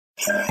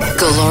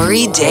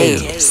Glory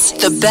Days.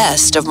 The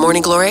best of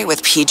Morning Glory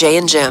with PJ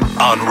and Jim.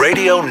 On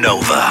Radio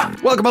Nova.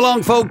 Welcome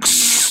along,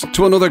 folks,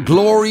 to another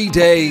Glory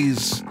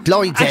Days.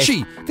 Glory Days.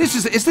 Actually,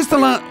 is this the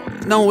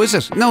last? No, is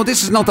it? No,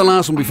 this is not the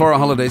last one before our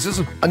holidays, is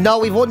it? No,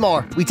 we've one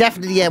more. We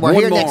definitely, we're One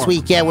here more. next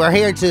week. Yeah, we're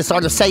here to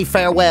sort of say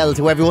farewell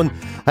to everyone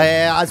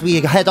as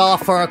we head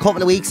off for a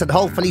couple of weeks and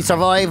hopefully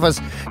survive as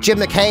Jim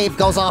McCabe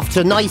goes off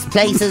to nice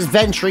places,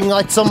 venturing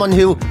like someone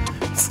who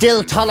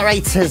still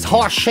tolerates his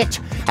horse shit,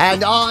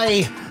 and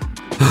I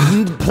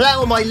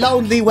plough my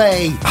lonely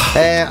way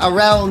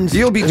around.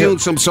 You'll be doing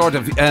some sort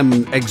of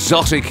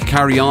exotic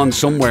carry-on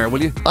somewhere,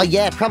 will you? Oh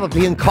yeah,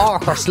 probably in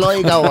Cork or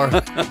Sligo or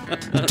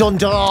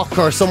Dundalk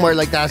or somewhere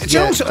like that. Do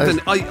you know something?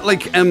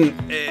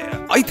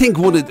 I think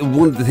one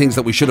of the things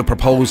that we should have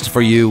proposed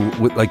for you,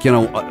 with, like, you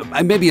know,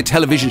 maybe a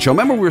television show.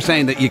 Remember we were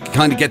saying that you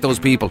kind of get those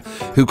people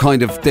who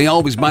they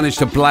always manage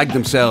to blag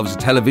themselves a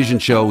television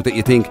show that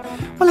you think,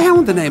 well, how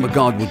in the name of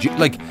God would you,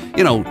 like,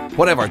 you know,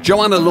 whatever,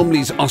 Joanna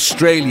Lumley's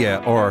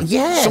Australia or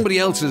somebody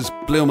else's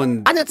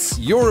blooming and it's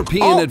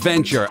European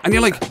adventure, and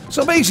you're like,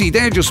 so basically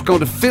they're just going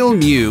to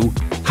film you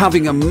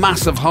having a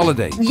massive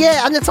holiday.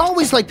 Yeah, and it's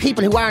always like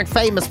people who aren't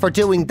famous for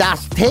doing that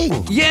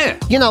thing. Yeah.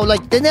 You know,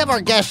 like they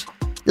never get...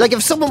 Like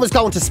if someone was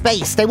going to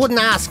space, they wouldn't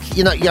ask,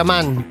 you know, your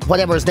man,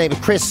 whatever his name is,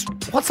 Chris,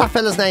 what's that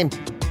fella's name?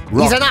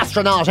 Rock. He's an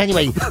astronaut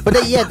anyway. But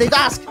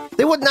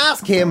they wouldn't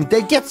ask him.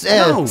 They'd get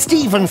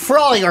Stephen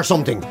Fry or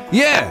something.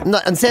 Yeah.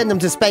 And send him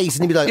to space,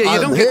 and he'd be like, Yeah,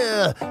 you don't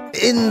here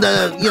in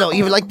the, you know,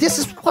 you're like,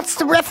 what's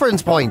the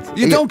reference point?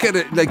 You don't get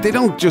it, like, they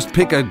don't just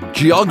pick a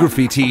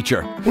geography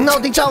teacher. No,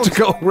 they don't. to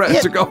go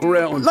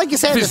around like you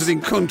said,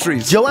 visiting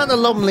countries. Joanna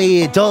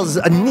Lumley does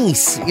a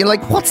niece. You're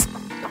like,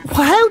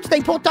 how do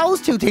they put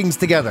those two things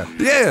together?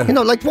 Yeah. You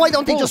know, like, why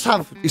don't they just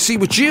have... You see,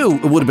 with you,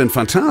 it would have been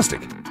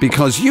fantastic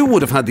because you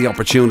would have had the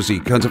opportunity,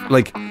 kind of,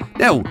 like,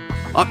 now,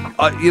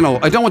 you know,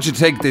 I don't want you to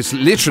take this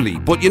literally,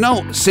 but, you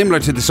know, similar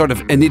to the sort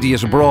of an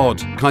idiot abroad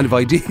kind of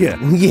idea.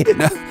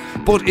 Yeah.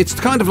 But it's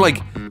kind of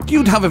like,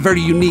 you'd have a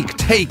very unique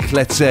take,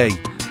 let's say,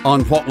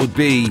 on what would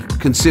be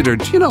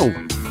considered, you know,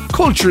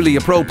 culturally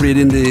appropriate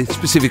in the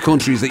specific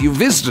countries that you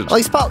visited.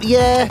 I suppose,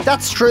 yeah,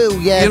 that's true,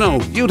 yeah. You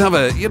know, you'd have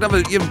a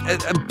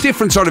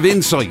different sort of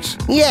insight.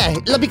 Yeah,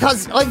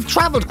 because I've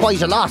travelled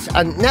quite a lot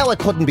and now I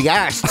couldn't be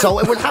arsed, so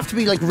it would have to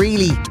be like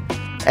really,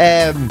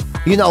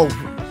 you know,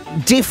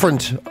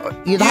 different.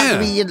 You'd have to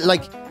be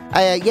like,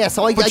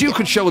 so I... But you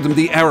could show them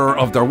the error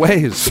of their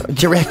ways.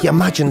 Direct,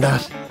 imagine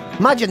that.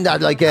 Imagine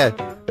that, like,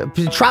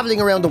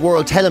 travelling around the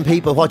world telling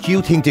people what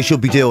you think they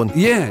should be doing.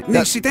 Yeah,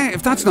 now, see,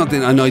 if that's not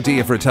an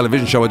idea for a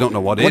television show, I don't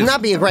know what is. Wouldn't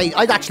that be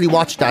I'd actually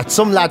watch that.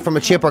 Some lad from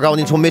a chipper going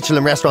into a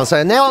Michelin restaurant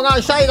saying, now I'm going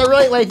to show you the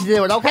right way to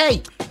do it,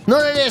 okay?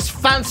 None of this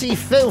fancy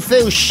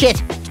foo-foo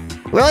shit,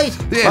 right?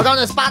 Yeah. We're going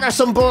to spatter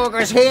some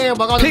burgers here.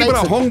 We're going to People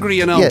are hungry,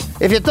 you know. Yeah.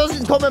 If it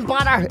doesn't come in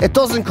batter, it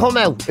doesn't come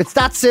out. It's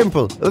that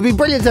simple. It would be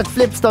brilliant to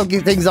flip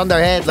things on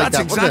their head like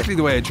that. That's exactly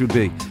the way it should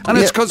be. And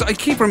it's because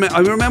I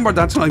remember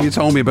that time you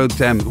told me about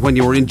when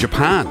you were in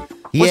Japan.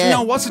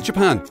 Was it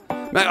Japan?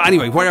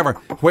 Anyway,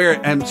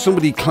 where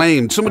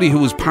somebody who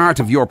was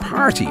part of your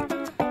party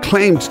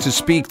claimed to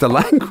speak the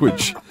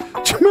language.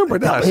 Do you remember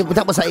that?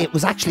 It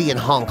was actually in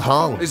Hong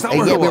Kong. Is that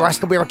where it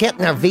was? We were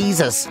getting our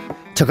visas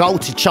to go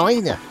to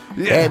China.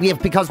 Yeah.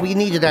 Because we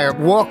needed our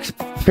work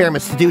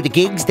permits to do the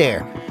gigs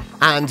there.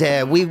 And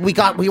we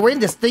were in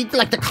this thing,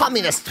 like the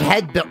communist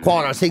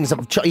headquarters things.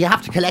 You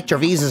have to collect your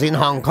visas in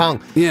Hong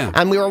Kong. Yeah.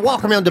 And we were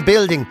walking around the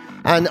building,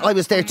 and I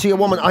was there to a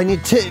woman. I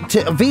need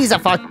a visa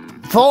for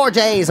 4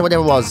 days or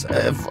whatever it was,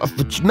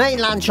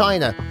 mainland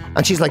China.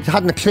 And she's like,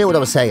 hadn't a clue what I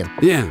was saying.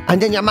 Yeah.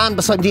 And then your man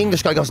beside the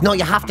English guy goes, no,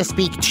 you have to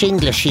speak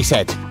Chinglish, she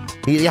said.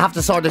 You have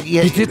to sort of... He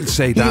didn't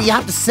say that. You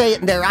have to say it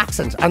in their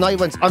accent. And I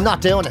went, I'm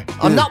not doing it.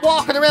 I'm not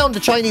walking around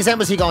the Chinese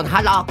embassy going,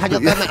 hello, can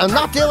you come in? I'm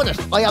not doing it.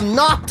 I am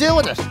not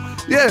doing it.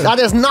 Yeah. That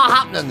is not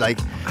happening, like.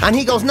 And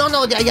he goes, no.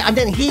 And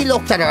then he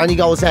looked at her and he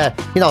goes,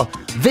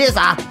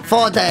 visa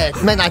for the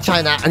mainland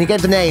China. And he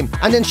gave the name.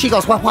 And then she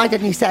goes, well, why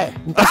didn't he say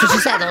it? That's what she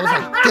said. I was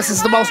like, this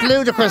is the most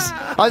ludicrous.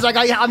 I was like,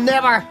 I'm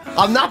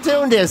not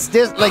doing this.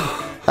 It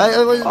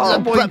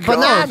was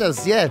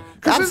bananas, yeah.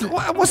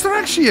 Was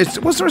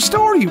there a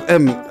story,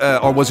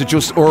 or was it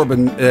just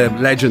urban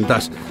legend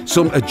that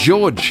a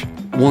judge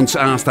once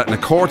asked that in a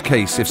court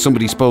case if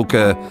somebody spoke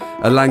a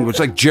language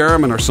like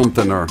German or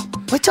something, or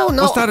I don't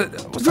know.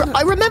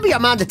 I remember your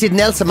man that did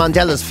Nelson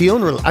Mandela's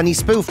funeral, and he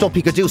spoofed up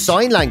he could do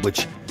sign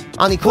language,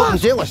 and he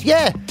couldn't do it.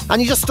 Yeah, and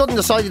he just stood on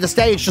the side of the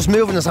stage, just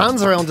moving his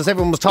hands around as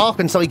everyone was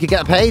talking, so he could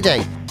get a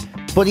payday.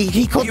 But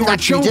he couldn't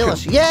actually do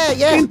it.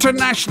 Yeah.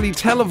 Internationally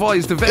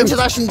televised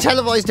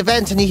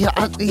event. And he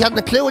hadn't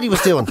a clue what he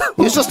was doing.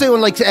 He was just doing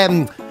like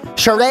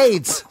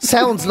charades.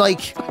 Sounds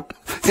like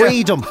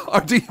freedom.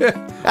 Or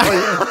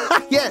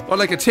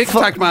like a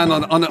tic-tac man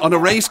on a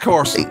race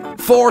course.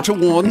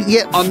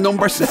 4-1 on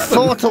number 7.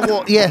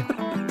 4-1, yeah.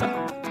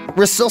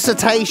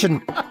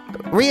 Resuscitation.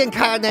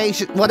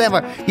 Reincarnation,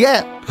 whatever.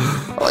 Yeah.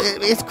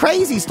 It's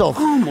crazy stuff.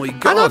 Oh my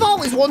God. And I've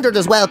always wondered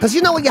as well, because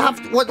you know,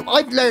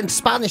 I've learned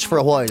Spanish for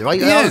a while, right?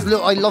 Yeah.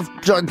 I love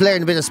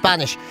learning a bit of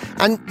Spanish,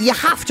 and you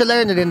have to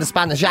learn it in the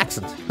Spanish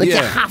accent. Like, you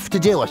have to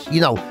do it,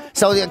 you know.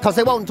 So, because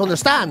they won't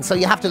understand, so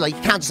you have to, like,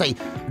 you can't say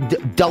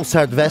dos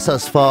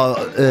cervezas for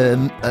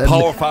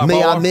Por favor.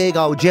 mi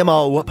amigo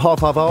Jimmo, por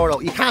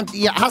favor. You can't.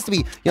 It has to be,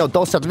 you know,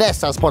 dos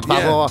cervezas por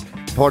favor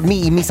por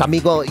mis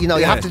amigos. You know,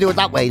 you have to do it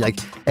that way, like.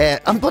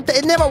 But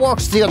it never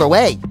works the other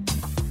way.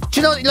 Do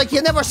you know, like,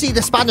 you never see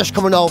the Spanish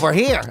coming over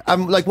here.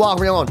 I'm like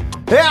walking around.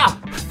 Yeah,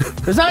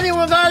 is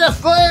anyone going to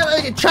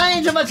feel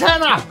change of a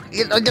tenner?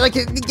 Like,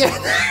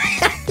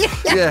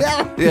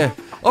 Yeah.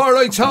 All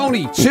right,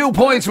 Tony. 2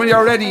 points when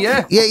you're ready.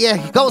 Yeah. Yeah.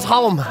 He goes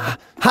home.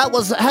 How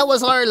was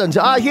Ireland?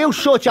 Oh, you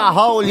shut your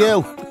hole,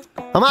 you.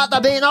 I'm after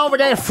being over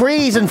there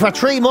freezing for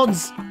 3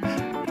 months.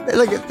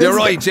 Like, You're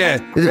right,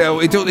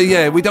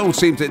 we don't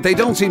seem to. They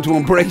don't seem to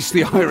embrace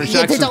the Irish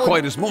accent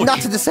quite as much. Not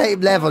to the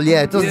same level,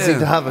 it doesn't seem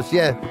to have it,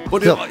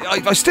 But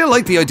I still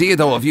like the idea,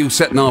 though, of you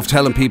setting off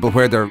telling people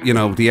where they're, you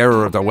know, the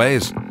error of their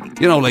ways.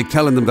 You know, like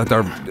telling them that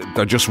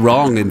they're just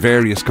wrong in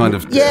various kind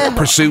of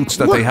pursuits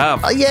that they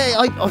have.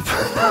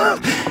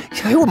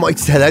 Who am I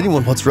to tell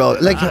anyone what's wrong?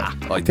 Like, I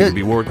think it'd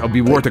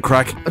be worth a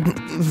crack,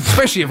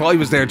 especially if I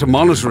was there to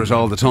monitor it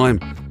all the time.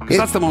 Because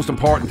that's the most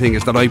important thing,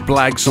 is that I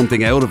blag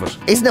something out of it.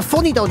 Isn't it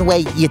funny, though, the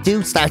way you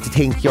do start to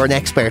think you're an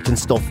expert in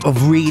stuff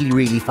of really,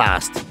 really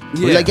fast?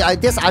 Yeah. Like,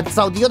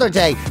 so the other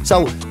day,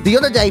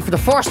 for the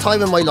first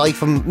time in my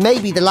life, and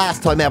maybe the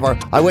last time ever,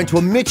 I went to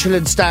a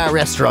Michelin star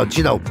restaurant,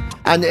 you know,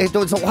 and I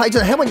don't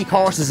know, how many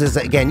courses is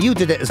it again? You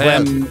did it as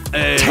well. 10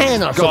 or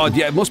something. God,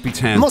 yeah, it must be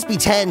 10. It must be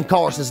 10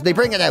 courses. They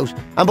bring it out,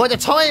 and by the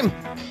time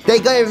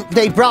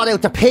they brought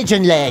out the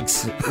pigeon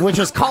legs, which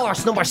was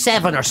course number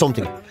 7 or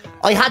something,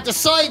 I had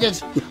decided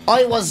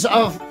I was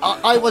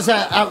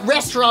a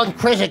restaurant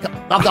critic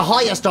of the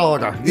highest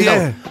order. You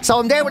know? So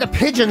I'm there with a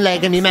pigeon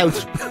leg in my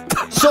mouth,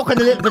 sucking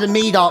a little bit of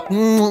meat up,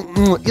 you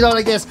know,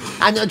 like this,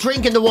 and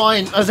drinking the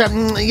wine. I was like,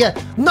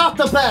 not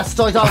the best.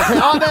 I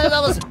thought,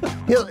 that was,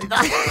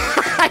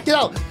 you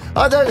know,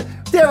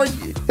 there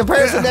was the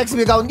person next to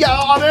me going, it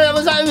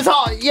was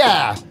hot,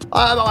 yeah.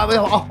 I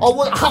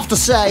would have to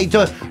say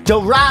the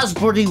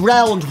raspberry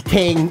round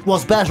thing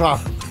was better.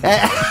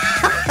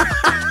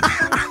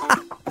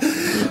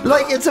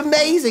 Like, it's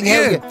amazing.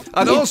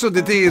 And also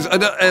the thing is,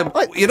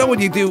 you know, when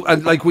you do,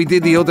 and like we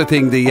did the other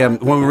thing, when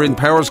we were in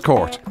Powers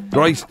Court,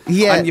 right?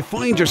 Yeah. And you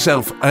find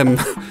yourself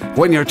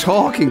when you're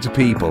talking to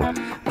people,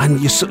 and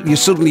you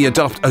suddenly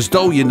adopt as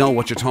though you know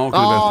what you're talking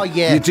about. Oh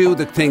yeah. You do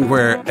the thing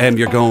where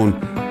you're going,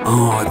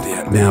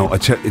 now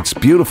it's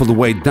beautiful the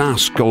way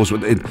that goes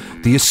with it,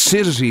 the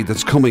acidity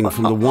that's coming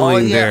from the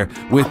wine there,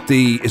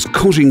 is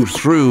cutting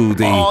through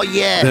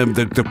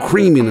the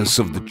creaminess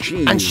of the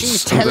cheese. And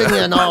she's telling you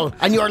and all,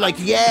 and you're like,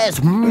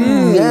 yes.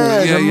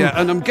 Yeah.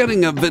 And I'm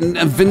getting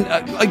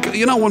like,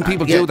 you know, when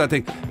people do that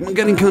thing, I'm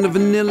getting kind of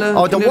vanilla.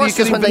 Oh, the worst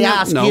is when they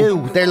ask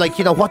you, they're like,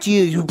 you know, what are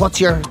you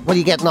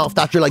getting off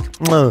that? You're like,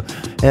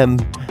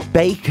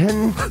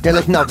 bacon. They're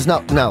like, no,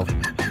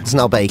 there's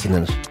no bacon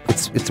in it.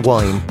 It's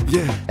wine.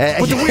 Yeah.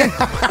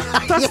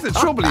 That's the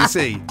trouble, you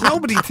see.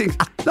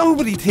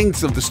 Nobody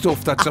thinks of the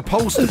stuff that's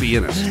supposed to be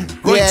in it.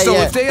 Right.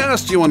 If they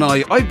asked you and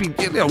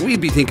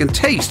we'd be thinking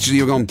taste.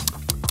 You're going,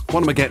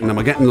 what am I getting? Am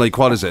I getting, like,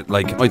 what is it?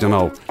 Like, I don't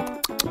know.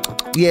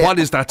 Yeah. What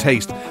is that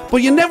taste? But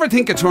you never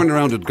think of turning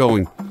around and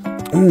going,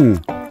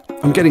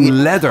 I'm getting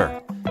leather.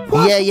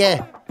 What?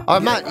 Yeah.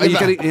 Are you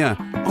getting? Yeah.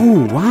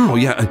 Oh wow.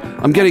 Yeah.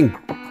 I'm getting.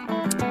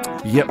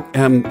 Yeah.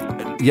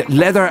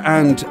 Leather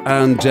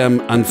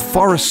and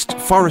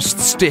forest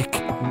stick.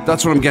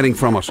 That's what I'm getting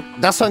from it.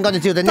 That's what I'm going to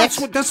do.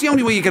 That's the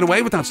only way you get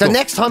away with that stuff. The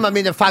next time I'm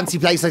in a fancy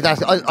place like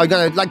that, I'm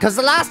going to, like, because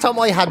the last time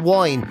I had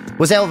wine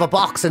was out of a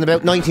box in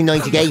about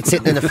 1998,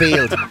 sitting in a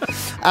field,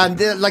 and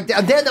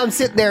then I'm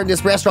sitting there in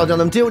this restaurant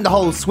and I'm doing the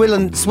whole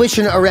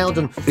swishing it around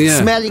and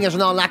smelling it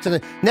and all that.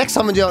 And next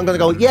time I'm going to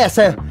go, yes,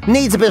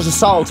 needs a bit of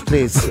salt,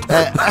 please.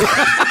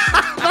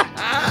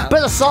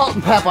 Bit of salt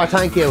and pepper,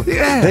 thank you.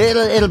 Yeah.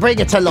 It'll bring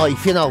it to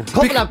life, you know.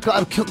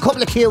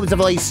 Couple of cubes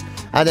of ice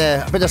and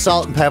a bit of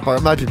salt and pepper.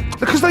 Imagine.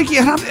 Because, like,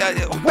 you have,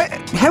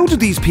 how do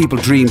these people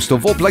dream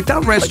stuff up? Like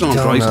that restaurant,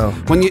 right?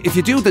 If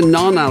you do the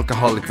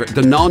non-alcoholic,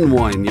 the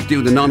non-wine, you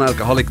do the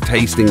non-alcoholic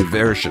tasting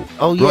version.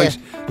 Oh yeah. Right?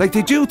 Like,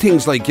 they do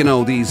things like, you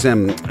know, these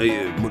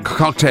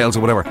cocktails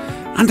or whatever,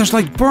 and there's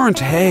like burnt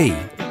hay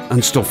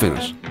and stuff in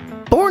it.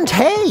 Burnt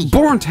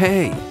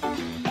hay.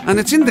 And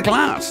it's in the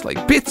glass,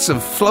 like bits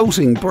of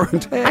floating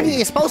burnt hay. And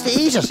you're supposed to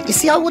eat it. You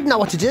see, I wouldn't know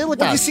what to do with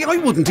that. You see, I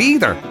wouldn't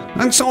either.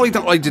 And so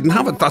I didn't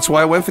have it. That's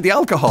why I went for the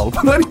alcohol.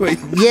 But anyway.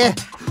 Yeah.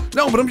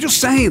 No, but I'm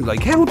just saying,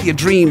 like, how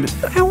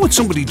would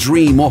somebody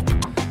dream up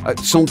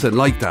something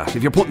like that?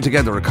 If you're putting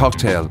together a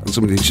cocktail and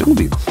somebody,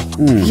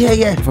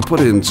 yeah. If I put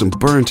in some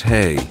burnt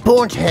hay.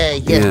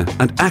 Yeah.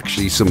 And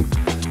actually some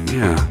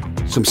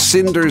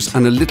cinders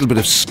and a little bit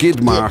of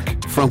skid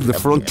mark from the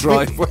front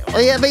driveway. But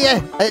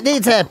it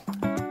needs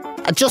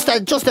Just a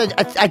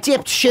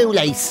dipped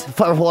shoelace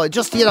for a while,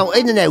 just in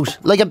and out,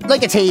 like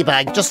a tea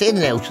bag, just in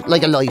and out,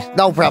 like a light,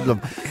 no problem.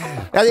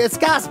 And it's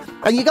gas,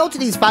 and you go to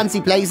these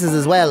fancy places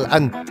as well,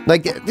 and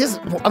like this,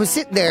 I was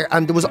sitting there,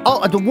 and there was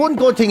the one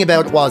good thing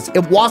about it was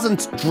it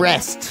wasn't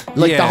dressed.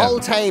 Like the whole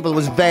table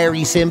was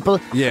very simple.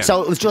 Yeah.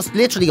 So it was just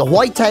literally a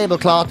white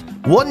tablecloth,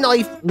 one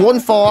knife,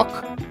 one fork.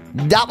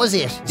 That was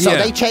it. So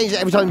they changed it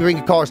every time you drink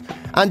a course,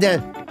 and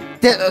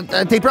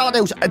they brought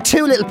out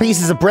 2 little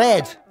pieces of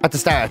bread at the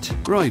start.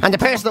 Right. And the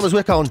person that was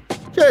with going,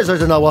 "Cheers, I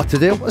don't know what to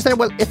do." I said,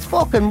 "Well, it's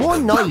fucking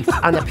one knife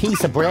and a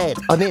piece of bread."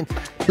 I mean,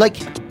 like,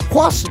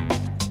 what?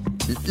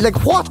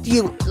 Like, what do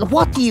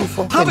you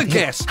fucking Have a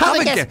guess. Have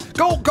a guess.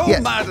 Go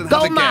mad and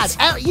have a guess.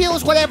 Go mad.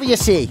 Use whatever you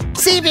see.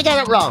 See if you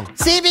get it wrong.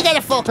 See if you get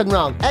it fucking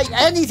wrong.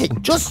 Anything.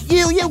 Just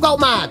you go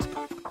mad.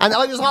 And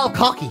I was all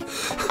cocky,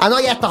 and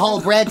I ate the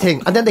whole bread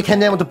thing. And then they came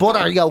down with the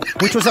butter,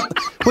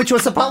 which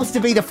was supposed to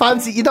be the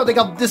fancy. They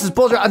go, "This is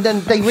butter," and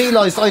then they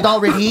realised I'd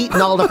already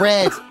eaten all the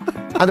bread,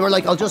 and they were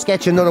like, "I'll just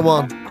get you another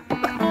one."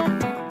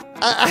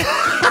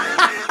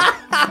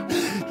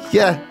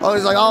 Yeah, I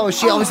was like, "Oh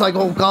shit!" I was like,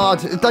 "Oh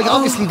god!" Like,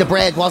 obviously the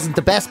bread wasn't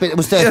the best bit. It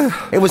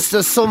was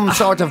just some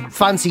sort of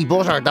fancy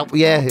butter that.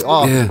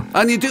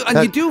 And you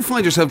do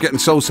find yourself getting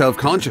so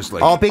self-conscious,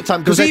 like, big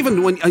time. Because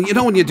even when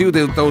you do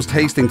those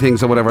tasting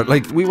things or whatever,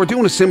 like we were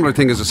doing a similar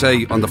thing, as I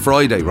say, on the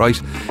Friday, right?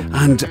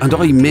 And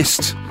I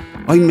missed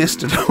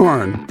it,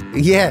 Warren.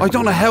 Yeah. I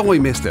don't know how I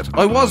missed it.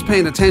 I was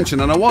paying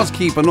attention and I was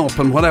keeping up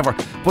and whatever,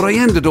 but I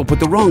ended up with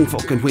the wrong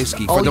fucking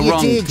whiskey for the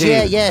wrong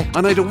thing. Yeah.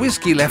 And I had a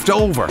whiskey left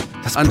over.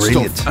 That's and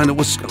brilliant. stuff.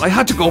 And I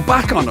had to go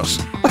back on us.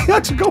 I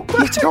had to go back.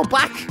 You had to go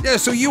back? Yeah,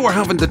 so you were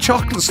having the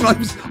chocolate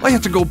snipes. I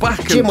had to go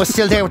back. Jim was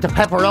still there with the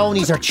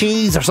pepperonis or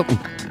cheese or something.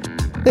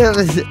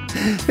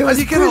 It was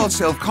you get all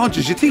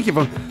self-conscious. You think you've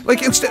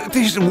this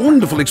is a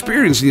wonderful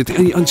experience,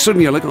 and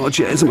suddenly you're like, "Oh,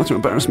 jeez, I'm about to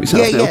embarrass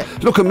myself now. Yeah.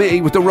 Look at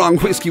me with the wrong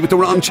whiskey, with the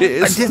wrong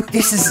cheese."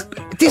 This is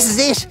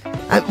it.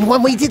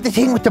 When we did the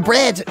thing with the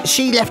bread,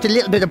 she left a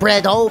little bit of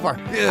bread over,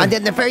 and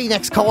then the very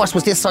next course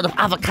was this sort of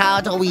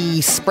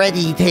avocado-y,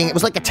 spready thing. It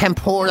was like a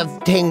tempura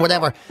thing,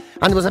 whatever,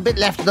 and there was a bit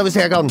left, and I was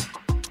there going,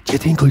 "Do you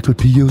think I could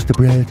use the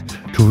bread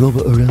to rub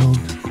it around?"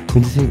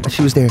 And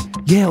she was there.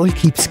 "Yeah, I'll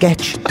keep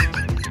sketch."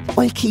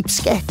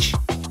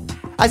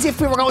 As if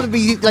we were going to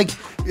be like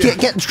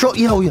getting struck,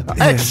 But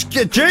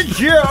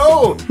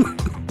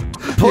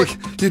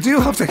you do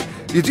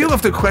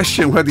have to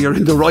question whether you're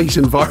in the right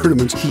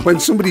environment when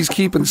somebody's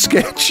keeping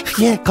sketch.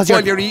 Yeah, because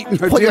you're eating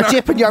your when dinner. you're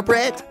dipping your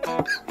bread.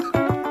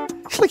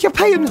 It's like you're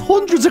paying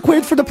hundreds of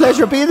quid for the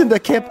pleasure of being in the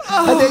kip,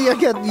 and then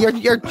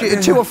you're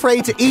too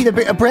afraid to eat a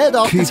bit of bread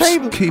off the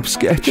table. Keep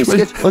sketch.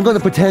 I'm going to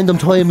pretend I'm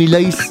tying me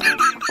lace.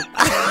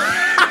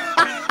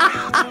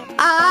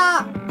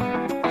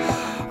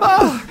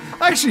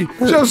 Actually,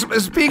 Joe,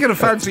 speaking of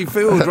fancy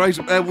food, right?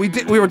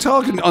 We were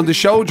talking on the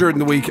show during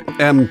the week.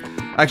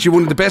 Actually,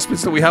 one of the best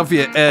bits that we have for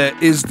you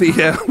is the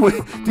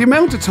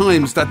amount of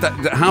times that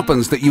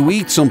happens that you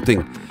eat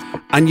something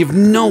and you've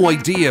no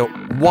idea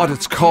what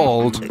it's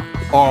called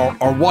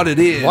or what it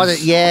is,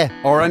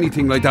 or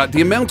anything like that.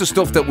 The amount of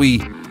stuff that we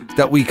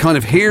kind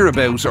of hear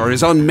about or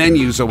is on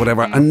menus or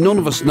whatever, and none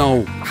of us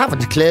know.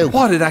 Haven't a clue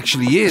What it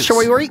actually is. Sure,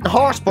 we were eating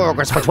horse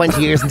burgers for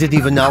 20 years and didn't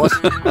even know it.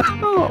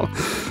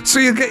 So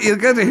you'll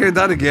get to hear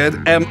that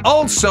again.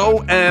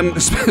 Also,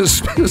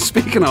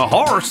 speaking of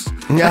horse,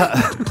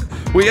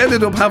 we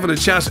ended up having a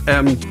chat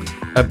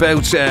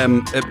about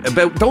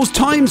those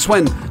times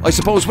when, I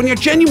suppose, when you're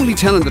genuinely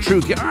telling the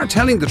truth, you are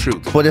telling the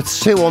truth, but it's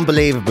too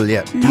unbelievable.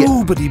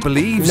 Nobody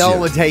believes you. No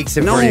one takes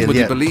it for you.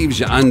 Nobody believes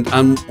you.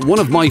 And one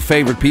of my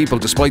favourite people,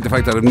 despite the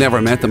fact that I've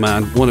never met the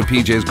man, one of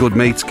PJ's good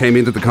mates, came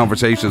into the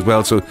conversation as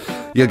well, so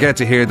you'll get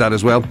to hear that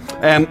as well.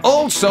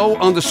 Also,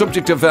 on the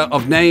subject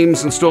of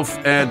names and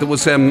stuff,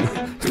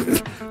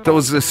 there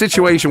was a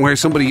situation where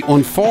somebody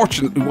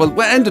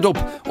ended up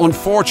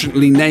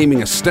unfortunately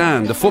naming a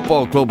stand. The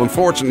football club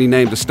unfortunately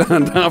named a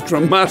stand after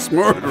a mass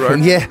murderer.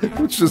 Yeah.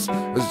 Which was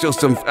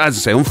just, as I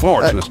say,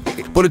 unfortunate.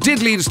 But it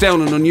did lead us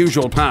down an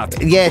unusual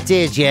path. Yeah, it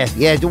did, yeah.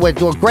 There were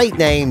great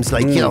names,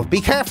 like,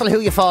 be careful who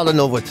you fall in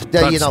love with.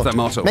 That's the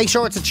motto. Make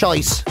sure it's a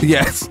choice.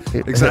 Yes,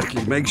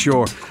 exactly. Make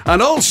sure.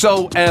 And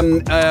also,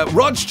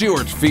 Rod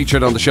Stewart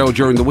featured on the show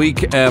during the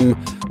week.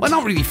 Well,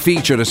 not really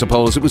featured, I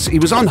suppose. He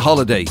was on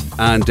holiday,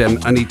 and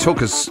he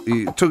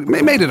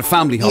made it a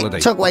family holiday.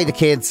 He took away the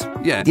kids.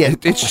 Yeah.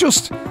 It's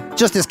just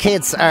his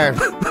kids are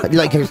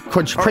like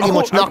pretty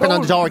much knocking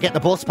on the door, getting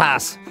a bus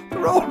pass.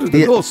 They're older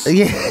than us.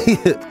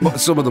 Yeah.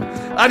 Some of them.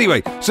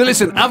 Anyway, so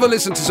have a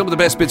listen to some of the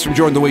best bits from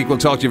during the week. We'll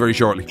talk to you very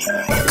shortly.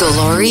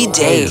 Glory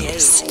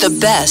Days. The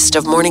best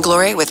of Morning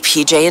Glory with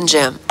PJ and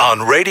Jim.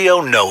 On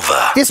Radio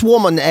Nova. This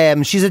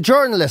woman, she's a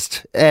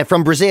journalist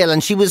from Brazil,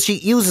 and she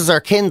uses her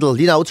Kindle,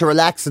 to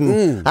relax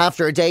and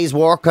after a day's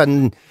work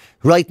and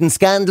writing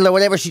scandal or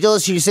whatever she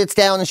does, she sits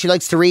down and she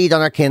likes to read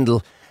on her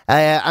Kindle.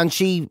 And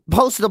she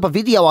posted up a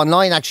video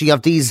online, actually,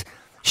 of these.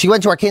 She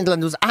went to her Kindle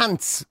and there was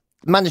ants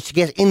managed to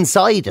get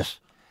inside it.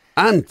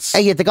 Ants.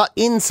 Yeah, they got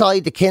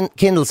inside the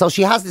Kindle. So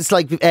she has this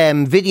like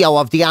video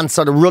of the ants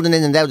sort of running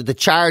in and out of the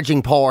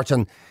charging port,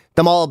 and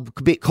them all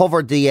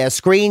covered the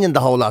screen and the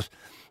whole lot.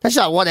 And she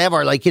thought,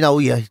 whatever, like, you know,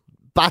 you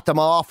bat them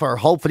off or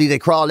hopefully they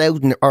crawl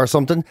out or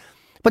something.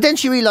 But then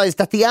she realised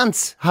that the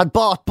ants had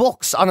bought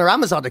books on her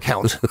Amazon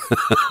account.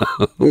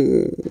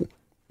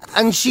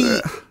 And she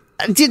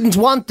didn't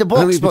want the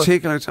books. Any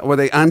particular, were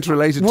they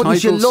ant-related titles?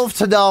 Wouldn't you love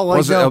to know?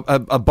 Was it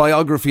a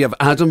biography of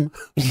Adam?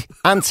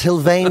 Ant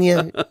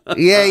Sylvania.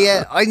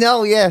 Yeah, I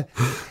know, yeah.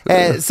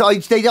 So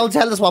they don't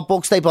tell us what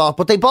books they bought,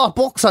 but they bought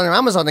books on her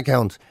Amazon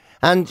account.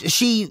 And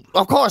she,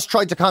 of course,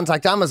 tried to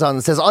contact Amazon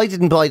and says, I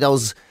didn't buy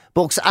those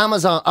books,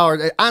 Amazon,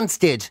 or ants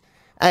did.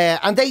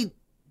 And they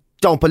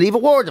don't believe a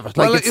word of it.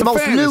 Like, it's the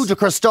most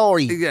ludicrous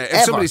story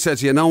if somebody said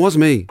to you, no, it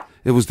wasn't me,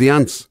 it was the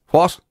ants.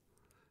 What?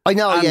 I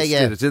know, ants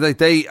yeah. Did it.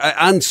 They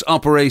ants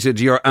operated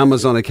your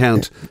Amazon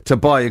account to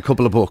buy a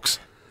couple of books.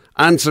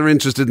 Ants are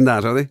interested in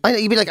that, are they? I know,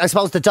 you'd be like, I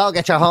suppose the dog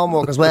ate your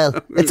homework as well.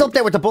 It's up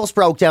there with the bus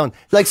broke down.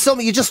 Like,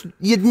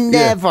 you'd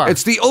never. Yeah.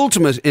 It's the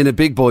ultimate in a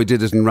big boy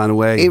did it and ran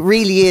away. It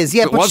really is,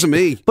 yeah. It wasn't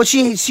me. But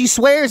she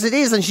swears it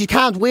is, and she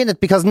can't win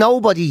it because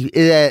nobody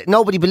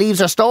believes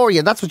her story,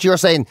 and that's what you're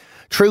saying.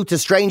 Truth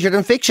is stranger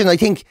than fiction. I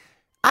think,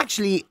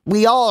 actually,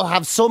 we all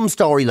have some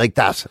story like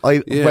that.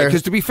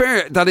 Because to be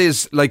fair, that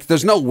is, like,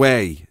 there's no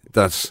way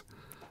that...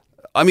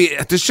 I mean,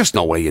 there's just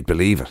no way you'd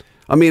believe it.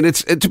 I mean,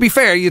 it's to be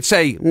fair, you'd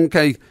say,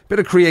 okay, bit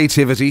of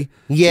creativity.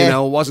 Yeah. You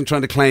know, wasn't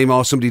trying to claim,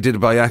 somebody did it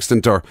by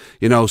accident, or,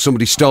 you know,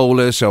 somebody stole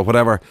it or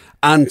whatever.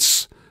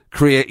 Ants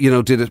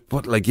did it,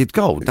 but like, you'd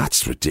go,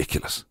 that's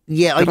ridiculous.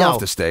 Yeah, Get I know. off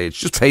the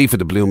stage, just pay for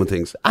the blooming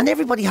things. And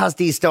everybody has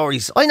these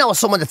stories. I know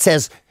someone that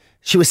says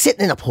she was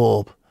sitting in a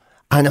pub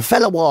and a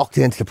fella walked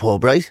into the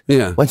pub, right?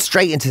 Yeah. Went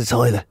straight into the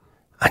toilet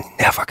and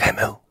never came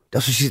out.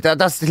 That's what she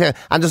said.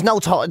 And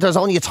there's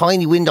only a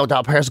tiny window that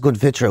a person could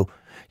fit through.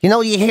 You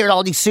know, you hear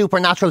all these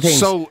supernatural things.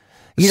 So,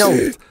 you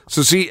know.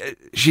 So see,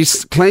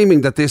 she's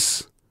claiming that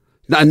this,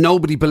 and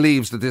nobody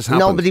believes that this happened.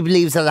 Nobody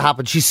believes that it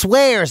happened. She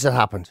swears it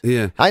happened.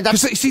 Yeah.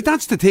 See,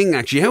 that's the thing,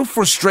 actually. How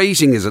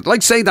frustrating is it?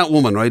 Like, say that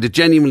woman, right? It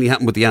genuinely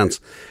happened with the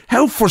ants.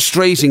 How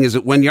frustrating is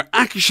it when you're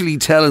actually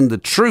telling the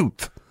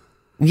truth?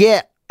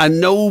 Yeah. And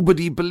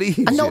nobody believes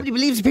you. And nobody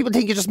believes you. People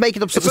think you're just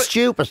making up something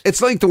stupid.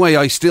 It's like the way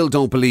I still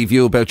don't believe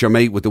you about your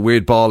mate with the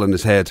weird ball in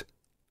his head.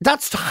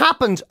 That's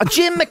happened.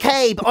 Jim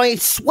McCabe, I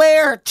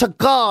swear to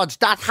God,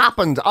 that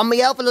happened on my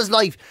fella's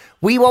life.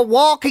 We were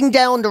walking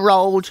down the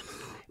road.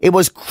 It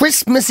was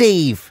Christmas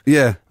Eve.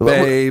 Yeah,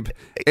 babe.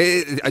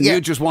 And you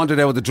just wandered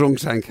out of the drunk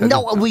tank.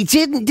 No, we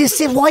didn't. This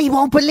is why you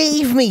won't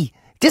believe me.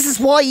 This is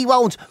why you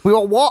won't.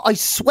 I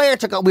swear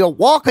to God, we were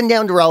walking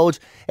down the road,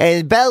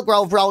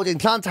 Belgrove Road in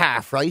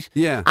Clontarf, right?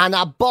 Yeah. And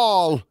a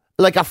ball,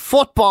 like a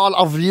football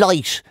of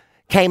light,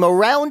 came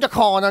around the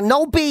corner,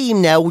 no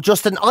beam now,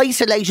 just an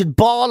isolated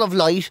ball of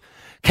light,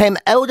 came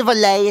out of a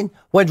lane,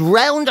 went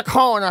round the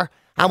corner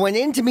and went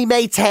into me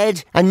mate's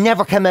head and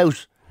never came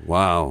out.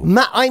 Wow.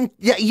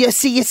 You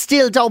see, you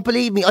still don't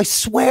believe me. I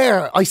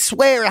swear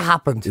it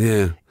happened.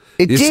 Yeah.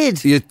 It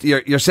did.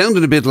 You're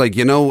sounding a bit like,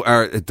 you know,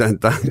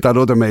 that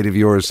other mate of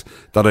yours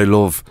that I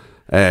love,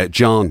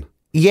 John.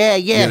 Yeah.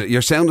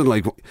 You're sounding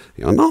like,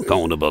 you're not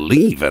going to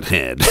believe it,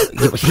 Head.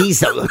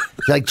 He's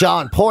like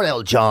John, poor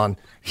old John.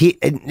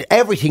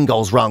 Everything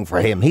goes wrong for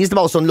him. He's the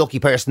most unlucky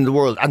person in the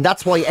world, and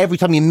that's why every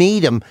time you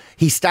meet him,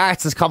 he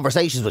starts his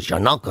conversations with, "You're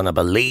not going to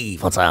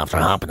believe what's after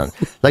happening."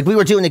 Like, we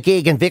were doing a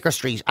gig in Vicar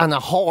Street, and a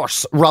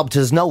horse robbed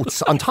his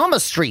notes on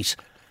Thomas Street.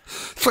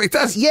 Like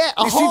that's, yeah,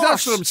 a you horse. See,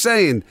 that's what I'm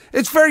saying.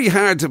 It's very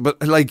hard to,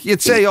 but like,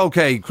 you'd say,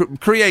 okay,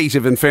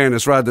 creative in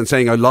fairness, rather than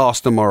saying I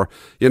lost them or,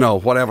 you know,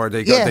 whatever,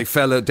 they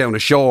fell down a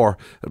shore.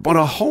 But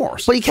a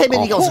horse. But he came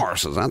in, he goes,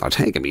 horses, and they're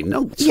taking me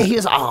notes. Yeah, he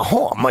was,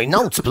 my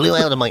notes blew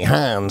out of my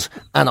hand,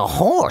 and a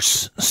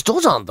horse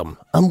stood on them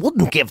and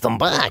wouldn't give them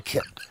back.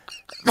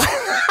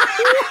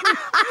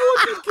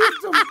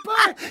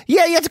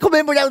 Yeah, he had to come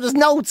in without his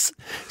notes.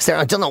 So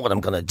I don't know what I'm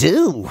going to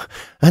do.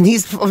 And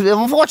the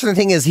unfortunate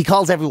thing is he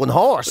calls everyone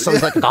horse. So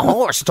he's like, the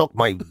horse took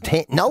my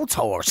notes,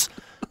 horse.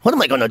 What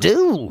am I going to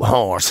do,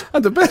 horse?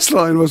 And the best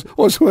line was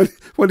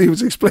when he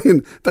was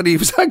explaining that he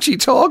was actually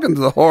talking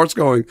to the horse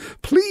going,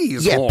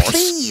 please, horse.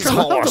 Please,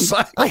 horse.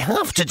 I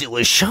have to do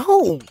a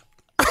show.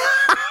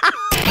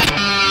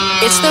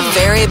 It's the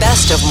very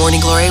best of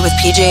Morning Glory with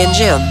PJ and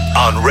Jim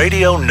on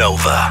Radio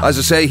Nova. As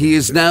I say, he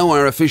is now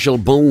our official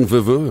bon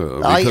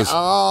vivant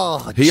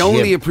because he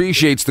only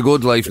appreciates the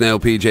good life now,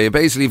 PJ.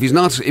 Basically, if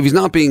he's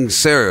not being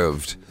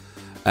served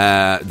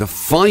the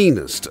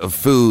finest of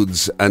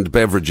foods and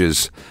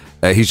beverages,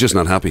 he's just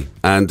not happy.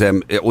 And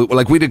we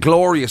had a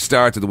glorious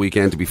start to the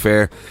weekend, to be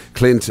fair.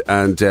 Clint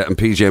and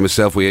PJ and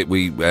myself,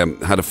 we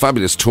had a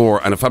fabulous tour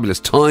and a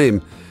fabulous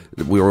time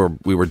we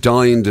were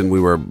dined and we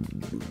were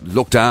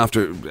looked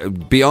after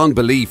beyond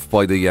belief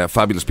by the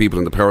fabulous people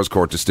in the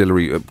Powerscourt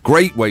Distillery. A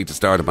great way to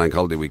start a bank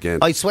holiday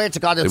weekend. I swear to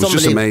God, it was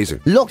just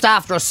amazing. Looked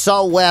after us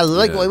so well.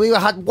 Like we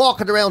had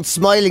walking around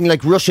smiling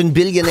like Russian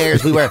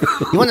billionaires. We were.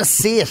 You want to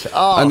see it?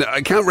 Oh. And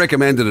I can't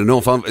recommend it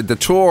enough. The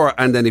tour,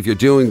 and then if you're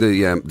doing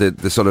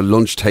the sort of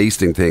lunch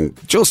tasting thing,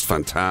 just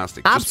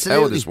fantastic. Absolutely. Just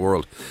out of this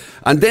world.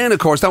 And then, of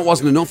course, that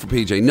wasn't enough for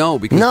PJ. No,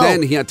 because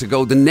then he had to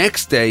go the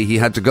next day. He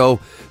had to go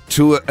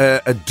to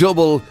a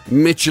double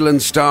Michelin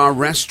star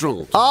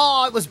restaurant.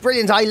 Oh, it was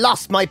brilliant. I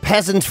lost my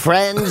peasant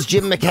friend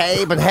Jim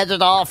McCabe and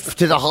headed off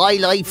to the high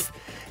life.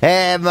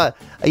 I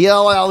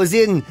was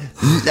in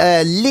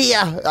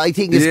Leah, I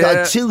think it's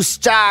called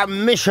 2-star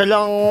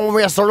Michelin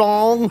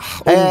restaurant.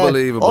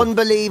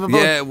 Unbelievable.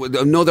 Yeah,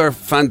 another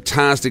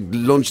fantastic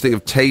lunch thing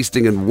of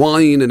tasting and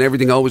wine and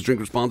everything. Always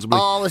drink responsibly.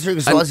 Always drink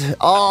responsibly.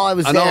 I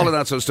was and there. all of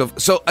that sort of stuff.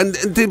 So,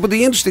 but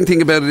the interesting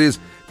thing about it is,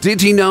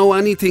 did he know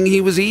anything he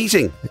was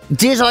eating?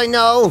 Did I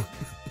know?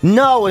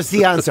 No is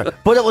the answer.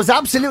 But it was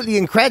absolutely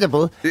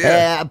incredible.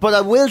 Yeah. But I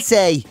will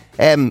say,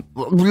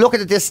 looking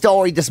at this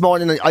story this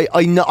morning,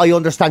 I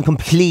understand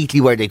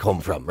completely where they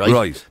come from, right?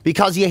 Right.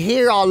 Because you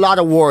hear a lot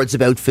of words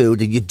about food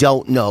and you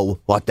don't know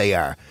what they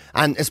are.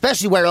 And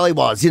especially where I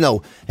was,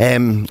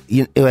 I'm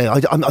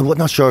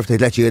not sure if they'd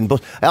let you in,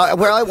 but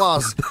where I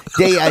was,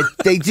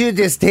 they do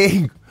this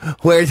thing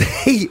where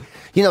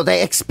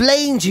they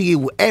explain to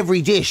you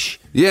every dish.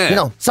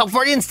 Yeah. So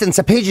for instance,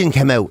 a pigeon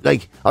came out,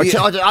 or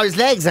his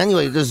legs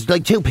anyway. There's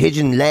like 2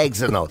 pigeon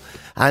legs and all.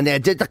 And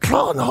the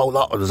claw and the whole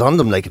lot was on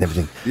them, and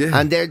everything. Yeah.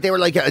 And they were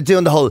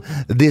doing the whole,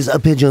 this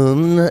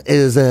pigeon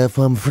is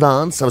from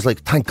France. I was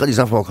like, thank God he's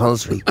not from O'Connell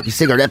Street. His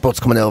cigarette butts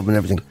coming out of him and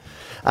everything.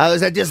 I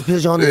was like, this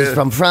pigeon is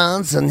from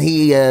France, and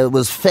he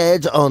was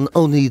fed on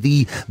only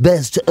the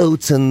best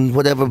oats and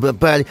whatever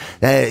barley.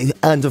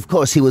 And of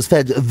course, he was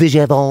fed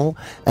Vigevant,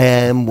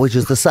 which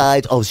is the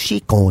side of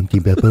Chicon de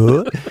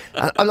Pepper.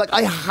 I'm like,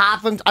 I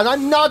haven't, and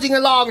I'm nodding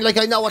along like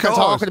I know what they're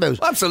talking about.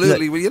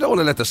 Absolutely. Well, you don't want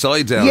to let the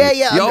side down.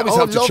 Yeah. You always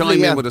have to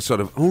chime in with a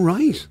sort of, oh,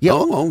 right. Yeah.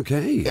 Oh,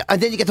 okay. And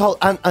then you get the whole,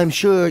 and I'm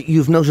sure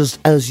you've noticed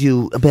as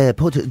you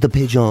put the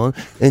pigeon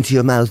into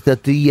your mouth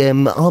that the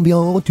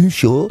ambiance du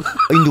show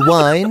in the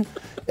wine.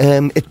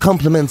 It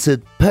complements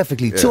it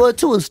perfectly to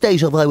a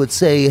state of, I would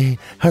say,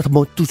 and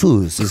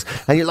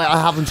you're like, I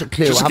haven't a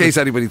clue. Just in case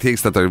anybody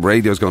thinks that the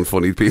radio's gone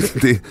funny,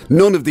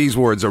 none of these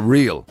words are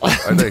real,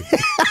 are they?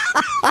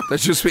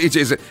 That's just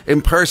PJ's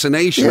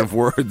impersonation of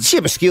words.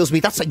 Jim, excuse me,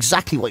 that's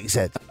exactly what you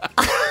said.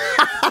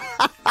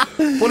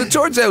 Well, it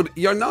turns out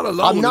you're not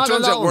alone. I'm not it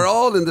turns out alone. we're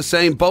all in the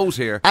same boat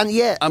here.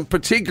 And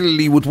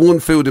particularly with one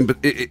food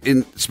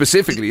in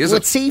specifically, is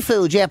with it?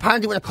 seafood,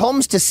 apparently when it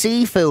comes to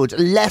seafood,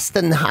 less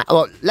than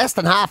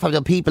half of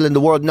the people in the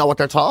world know what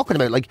they're talking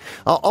about. Like,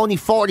 only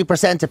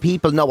 40% of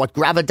people know what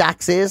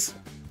Gravadax is,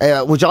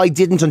 which I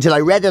didn't until I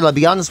read it, I'll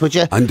be honest with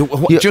you. And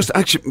just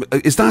actually,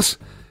 that's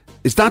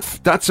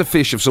a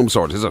fish of some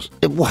sort, is it?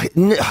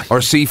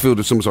 Or seafood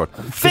of some sort?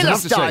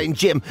 Philistine,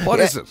 Jim. What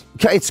is it?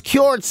 It's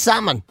cured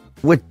salmon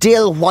with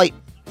dill white.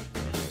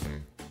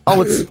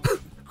 Oh, it's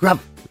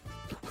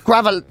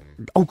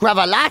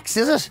Gravalax,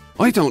 is it?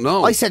 I don't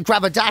know. I said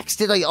Gravadax,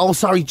 did I? Oh,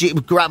 sorry,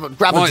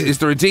 Why, is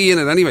there a D in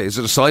it anyway? Is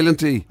it a silent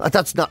D?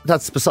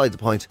 That's beside the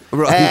point.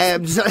 Right.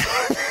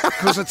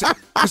 Because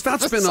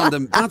that's been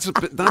on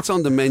that's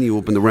on the menu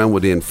up in the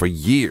Roundwood Inn for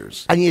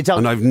years, and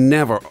I've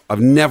never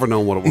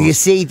known what it was. You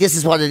see, this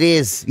is what it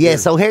is. Yeah.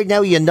 So here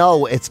now you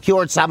know it's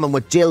cured salmon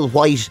with dill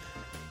white.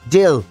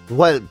 Dill.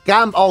 Well,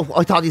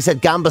 I thought he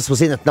said gambas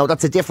was in it. No,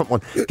 that's a different one.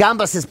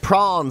 Gambas is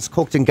prawns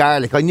cooked in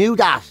garlic. I knew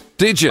that.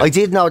 Did you? I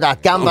did know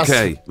that. Gambas.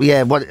 Okay.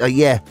 Yeah.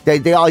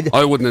 They all.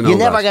 I wouldn't have known. You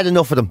never that. get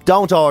enough of them.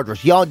 Don't order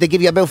it. They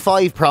give you about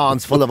 5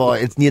 prawns full of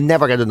oil. You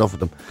never get enough of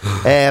them.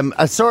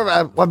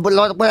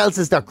 What else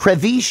is there?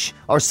 Creviche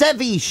or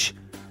ceviche.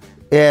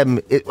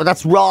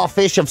 That's raw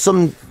fish of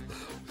some.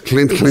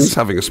 Clint's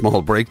having a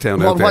small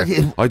breakdown out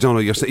there. I don't know.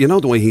 You know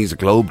the way he's a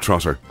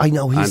globetrotter. I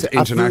know he's a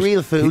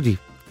real foodie.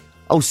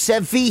 Oh,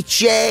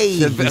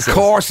 ceviche. Of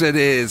course it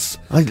is.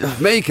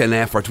 Make an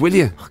effort, will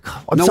you?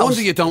 No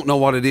wonder you don't know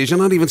what it is. You're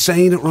not even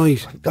saying it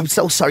right. I'm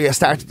so sorry I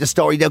started the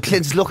story. Now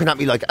Clint's looking at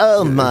me like,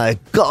 oh my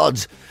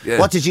God. Yeah.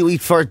 What did you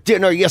eat for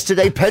dinner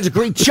yesterday,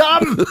 pedigree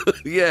chum?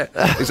 Yeah.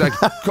 He's like,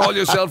 call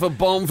yourself a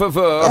bon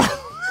vivant.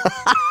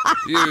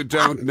 You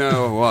don't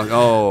know what.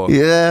 Oh.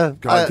 Yeah.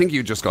 God, I think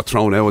you just got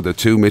thrown out of the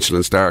 2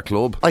 Michelin star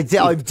club. I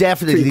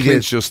definitely did.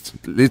 Clint's just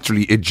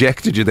literally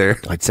ejected you there.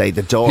 I'd say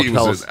the door closed. He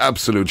was an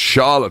absolute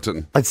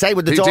charlatan. I'd say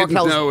with the door closed. He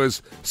didn't know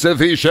his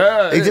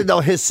ceviche. He didn't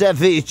know his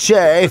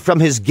ceviche from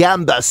his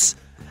gambas.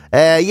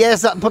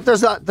 Yes, but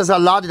there's a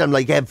lot of them,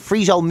 like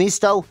Frigo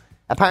misto.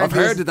 Apparently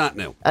I've heard of that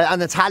now.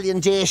 An Italian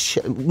dish,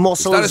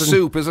 mussels. Is that a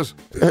soup, is it?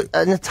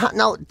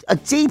 No, a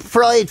deep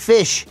fried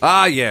fish.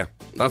 Ah, yeah.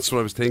 That's what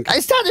I was thinking.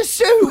 Is that a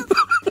soup?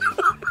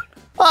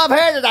 I've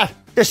heard of that.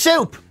 The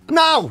soup.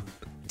 No.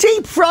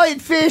 Deep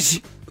fried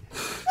fish.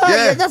 Oh,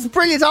 yeah, that's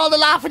brilliant. All the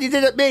laughing you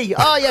did at me.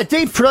 Oh, yeah,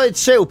 deep fried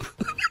soup.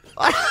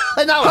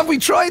 I know. Have we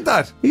tried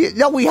that?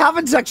 No, we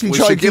haven't actually We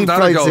tried should give deep that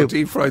a fried go, soup.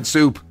 deep fried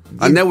soup.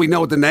 And now we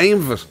know the name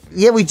of it.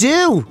 Yeah, we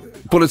do.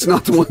 But it's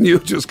not the one you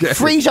just gave.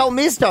 Frito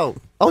misto.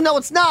 Oh, no,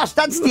 it's not.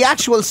 That's the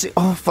actual...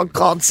 Oh, for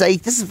God's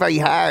sake, this is very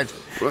hard.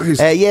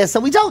 Right. Yeah, so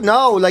we don't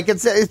know. Like,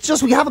 it's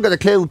just, we haven't got a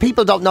clue.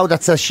 People don't know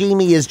that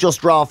sashimi is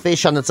just raw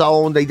fish on its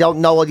own. They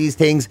don't know all these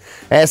things.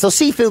 So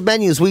seafood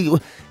menus, I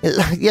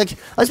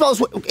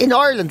suppose in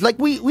Ireland, like,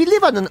 we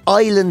live on an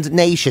island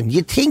nation.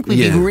 You'd think we'd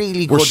be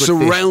really good We're with fish.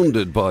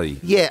 surrounded by...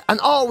 Yeah,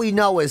 and all we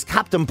know is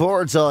Captain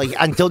Birdseye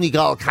and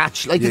Donegal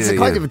Catch. Like, it's a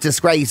kind of a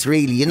disgrace,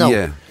 really, you know.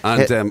 Yeah,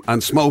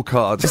 and smoked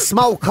cod.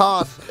 Smoked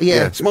cod,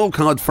 Yeah, smoked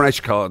cod, fresh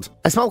cod.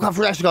 A smoked cod,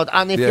 fresh cod.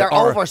 And if you're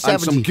over 70...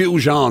 And some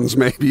goujons,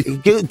 maybe.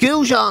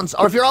 Goujons,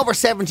 or if you're over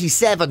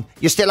 77,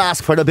 you still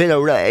ask for the bill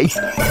of rate.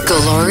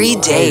 Glory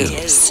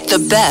Days.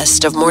 The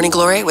best of Morning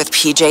Glory with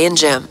PJ and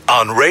Jim.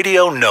 On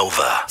Radio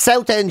Nova.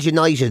 Southend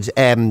United,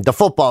 the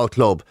football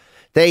club,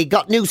 they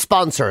got new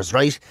sponsors,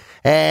 right?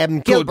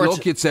 Good Gilbert,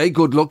 luck, you'd say.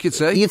 Good luck, you'd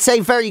say. You'd say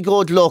very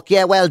good luck.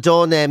 Yeah, well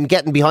done.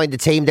 Getting behind the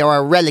team. They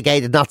were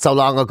relegated not so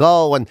long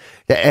ago, and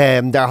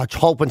they're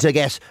hoping to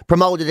get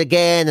promoted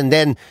again. And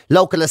then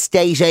local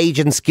estate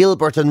agents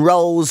Gilbert and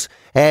Rose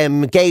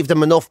gave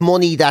them enough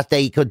money that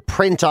they could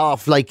print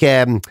off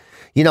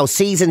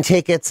season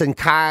tickets and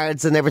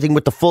cards and everything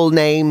with the full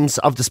names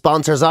of the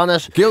sponsors on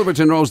it. Gilbert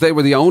and Rose, they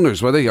were the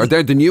owners, were they? Or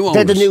they're the new owners?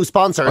 They're the new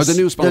sponsors. Or the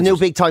new sponsors. The new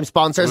big-time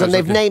sponsors. Right, and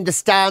they've okay. named the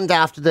stand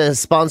after the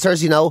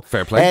sponsors, you know.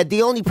 Fair play.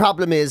 The only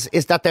problem is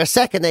that their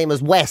second name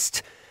is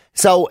West.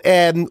 So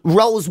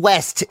Rose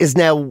West is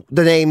now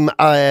the name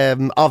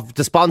of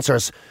the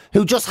sponsors,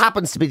 who just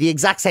happens to be the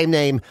exact same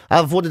name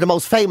of one of the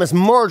most famous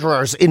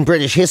murderers in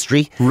British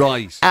history.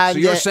 Right. And, so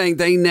you're saying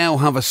they now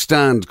have a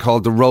stand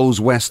called the Rose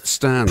West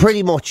stand?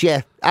 Pretty much,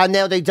 yeah. And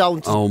now they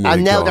don't. Oh my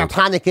and now God. they're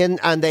panicking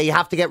and they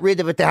have to get rid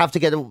of it. They have to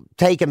get it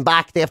taken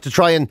back. They have to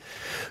try and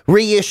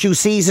reissue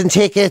season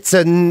tickets,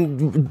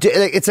 and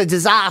it's a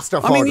disaster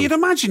for I mean, them. you'd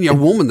imagine your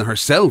woman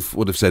herself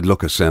would have said,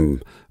 look, it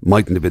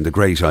mightn't have been the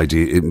great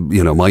idea.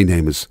 My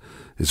name is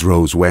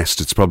Rose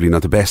West. It's probably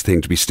not the best thing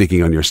to be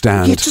sticking on your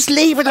stand. You just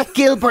leave it at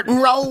Gilbert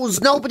and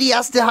Rose. Nobody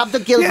has to have the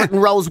Gilbert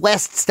and Rose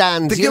West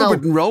stand. The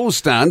Gilbert and Rose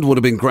stand would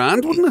have been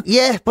grand, wouldn't it?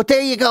 Yeah, but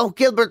there you go,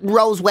 Gilbert and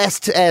Rose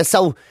West.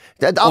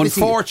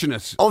 Obviously,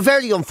 unfortunate. Oh,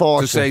 very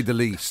unfortunate, to say the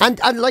least. And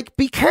like,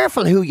 be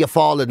careful who you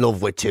fall in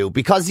love with too,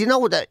 because you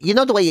know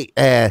the way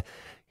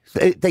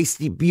they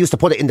used to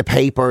put it in the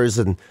papers,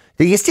 and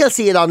you still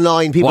see it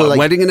online. People like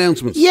wedding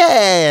announcements?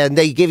 Yeah, and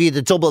they give you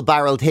the double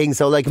barrel thing.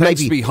 So like,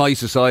 Tends maybe to be high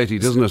society,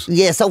 doesn't it?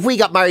 Yeah. So if we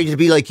got married, it'd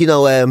be like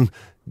PJ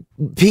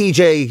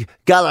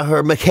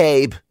Gallagher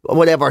McCabe or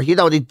whatever. You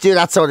know, they do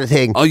that sort of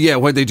thing. Oh yeah,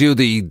 when they do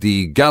the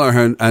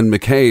Gallagher and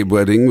McCabe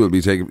wedding, will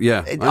be taken.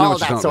 Yeah, I know all what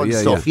you're that talking sort of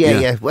about. stuff.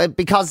 Yeah. Well,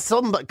 because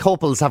some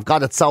couples have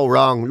got it so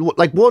wrong.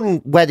 Like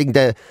one wedding,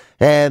 the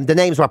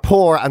names were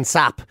Poor and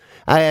Sap,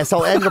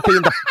 so it ended up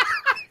being the.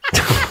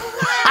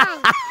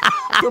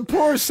 The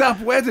Poor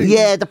Sap wedding.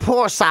 Yeah, the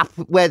Poor Sap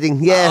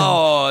wedding. Yeah.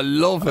 Oh, I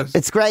love it.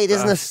 It's great,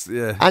 isn't it?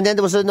 Yeah. And then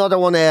there was another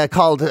one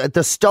called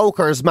The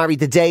Stokers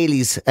Married the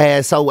Dailies.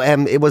 So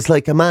it was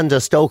like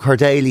Amanda Stoker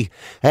Daly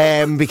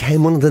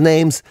became one of the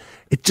names.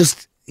 It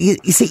just, you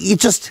see, you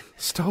just...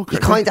 Stoker. You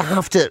kind of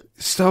have to...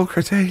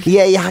 Stoker Daly.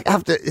 Yeah, you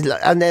have to...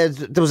 And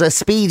there was a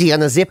Speedy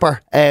and a Zipper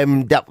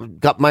that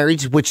got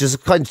married, which is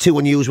kind of two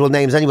unusual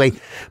names anyway.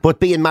 But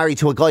being married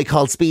to a guy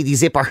called Speedy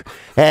Zipper,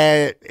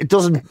 it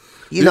doesn't...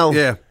 You know,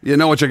 yeah, you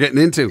know what you're getting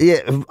into.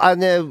 Yeah,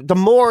 and the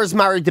Moores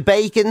married the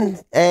Bacon,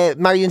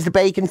 married into the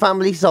Bacon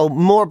family, so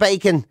Moore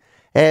Bacon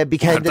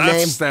became the name.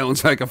 That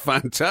sounds like a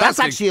fantastic. That's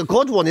actually a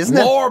good one, isn't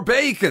it? More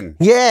bacon.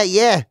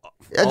 Yeah.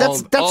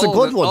 That's a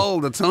good one. All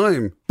the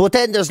time. But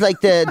then there's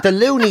like the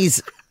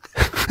Loonies.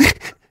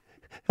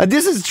 And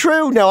this is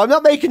true now. I'm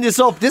not making this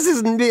up. This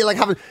isn't me like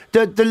having...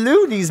 The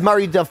Loonies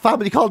married a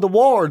family called the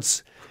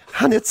Wards.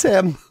 And it's...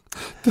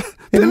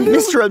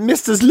 Mr. and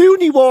Mrs.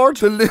 Looney Ward.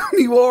 The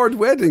Looney Ward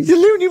wedding. The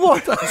Looney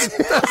Ward.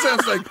 That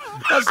sounds like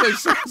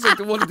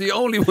one of the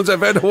only ones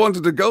I've ever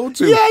wanted to go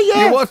to.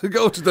 Yeah. You want to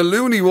go to the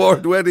Looney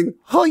Ward wedding?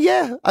 Oh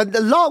yeah, and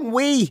the Long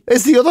Wee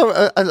is the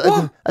other.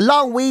 A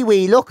Long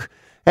Wee. Look,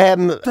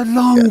 the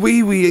Long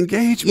Wee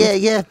engagement.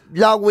 Yeah,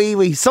 Long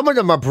Wee. Some of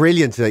them are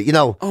brilliant, you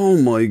know.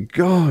 Oh my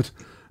God.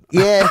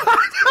 Yeah.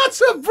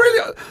 That's a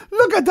brilliant.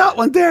 Look at that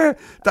one there.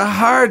 The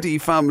Hardy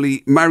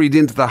family married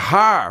into the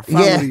Har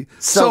family. Yeah,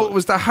 so it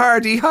was the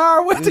Hardy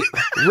Har wedding.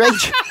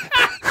 Rachel.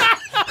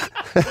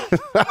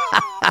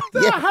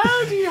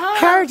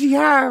 Hardy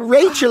Har.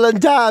 Rachel and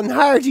Dan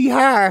Hardy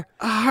Har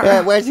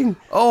wedding.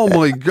 Oh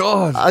my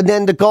God. And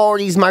then the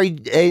Goreys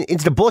married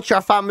into the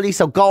Butcher family,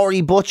 so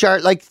Gorey Butcher.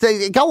 Like,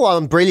 they go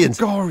on brilliant.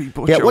 Gory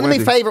Butcher. Yeah, one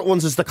wedding. of my favourite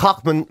ones is the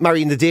Cockman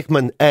marrying the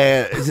Dickman.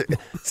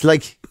 It's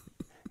like,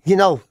 you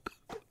know,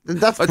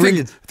 that's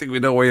brilliant. I think we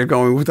know where you're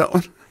going with that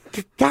one.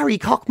 Gary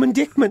Cockman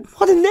Dickman.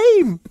 What a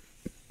name.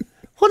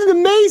 What an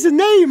amazing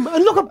name.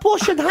 And look at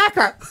Bush and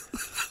Hacker.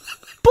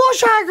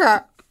 Bush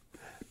Hacker.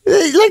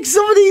 Like,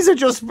 some of these are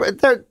just...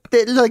 They're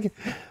like...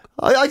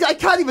 I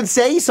can't even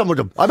say some of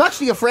them. I'm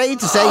actually afraid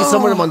to say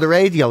some of them on the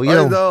radio. You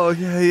know? I know,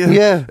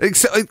 yeah.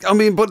 I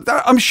mean, but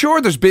I'm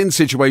sure there's been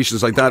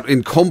situations like that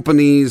in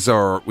companies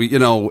or,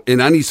 in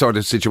any sort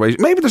of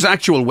situation. Maybe there's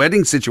actual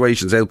wedding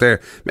situations out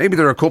there. Maybe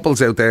there are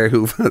couples out there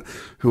who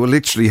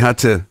literally had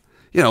to.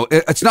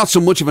 It's not so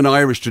much of an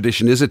Irish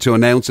tradition, is it, to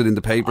announce it in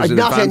the papers in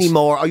not advance?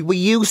 anymore. We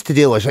used to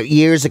do it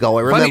years ago.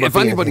 I remember. If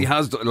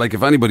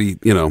anybody,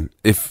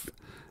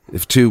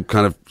 if two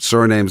kind of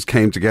surnames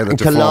came together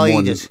to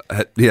collided.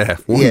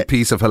 form one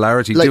piece of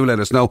hilarity, do let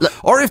us know.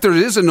 Or if there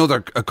is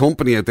a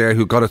company out there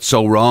who got it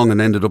so wrong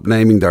and ended up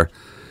naming their,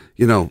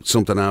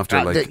 something after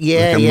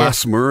a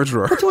mass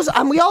murderer. But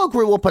and we all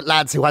grew up with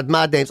lads who had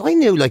mad names. I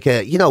knew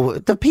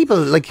the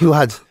people who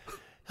had.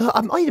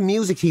 I had a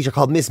music teacher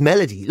called Miss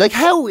Melody. Like,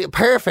 how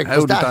perfect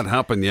was that? How did that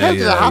happen? How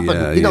did it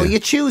happen? You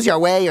choose your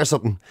way or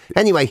something.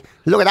 Anyway,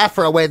 look at that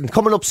for a wedding.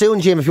 Coming up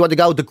soon, Jim, if you want to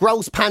go. The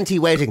Gross Panty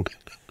Wedding.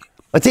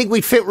 I think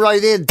we'd fit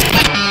right in.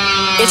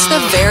 It's the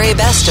very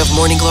best of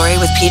Morning Glory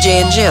with PJ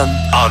and Jim.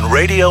 On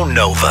Radio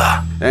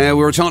Nova. We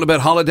were talking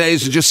about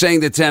holidays and just saying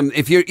that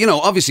if you're,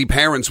 obviously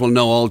parents will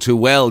know all too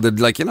well that,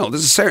 there's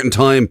a certain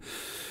time,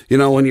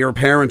 when you're a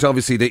parent,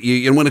 obviously, that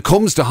when it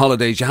comes to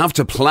holidays, you have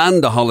to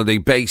plan the holiday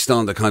based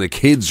on the kind of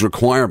kids'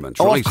 requirements,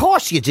 right? Oh, of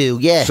course you do,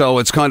 yeah. So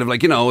it's kind of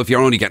like, if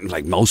you're only getting,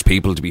 most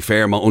people, to be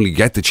fair, only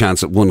get the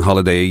chance at one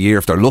holiday a year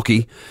if they're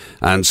lucky.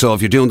 And so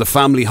if you're doing the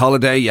family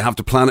holiday, you have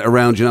to plan it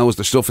around, is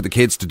there stuff for the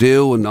kids to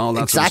do and all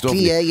that sort of stuff.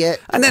 Exactly, yeah.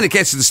 And then it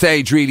gets to the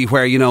stage, really,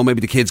 where,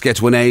 maybe the kids get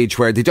to an age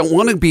where they don't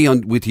want to be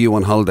with you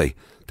on holiday.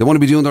 They want to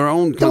be doing their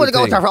own They want to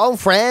go with their own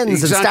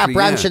friends and start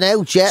branching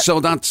out, yeah. So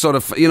that sort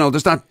of,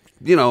 there's that,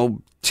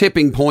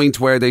 tipping point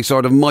where they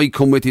sort of might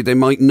come with you, they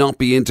might not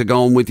be into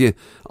going with you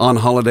on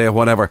holiday or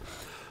whatever.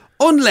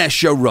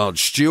 Unless you're Rod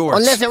Stewart.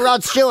 Unless you're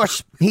Rod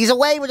Stewart. He's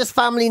away with his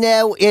family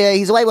now.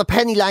 He's away with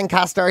Penny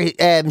Lancaster.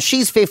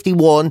 She's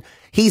 51.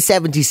 He's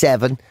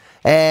 77.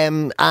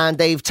 And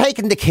they've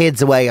taken the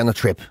kids away on a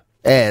trip.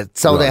 They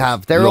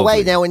have. They're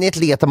away now in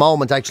Italy at the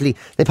moment, actually.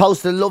 They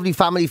posted a lovely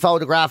family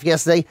photograph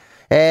yesterday.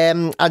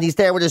 And he's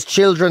there with his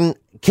children,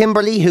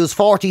 Kimberly, who's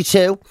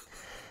 42.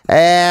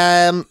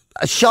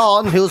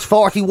 Sean, who's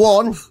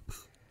 41,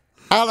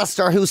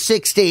 Alistair, who's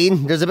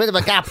 16. There's a bit of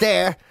a gap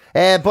there.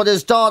 But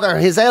his daughter,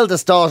 his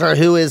eldest daughter,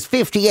 who is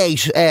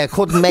 58,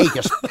 couldn't make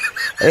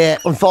it,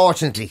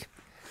 unfortunately.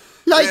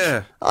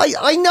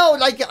 I know,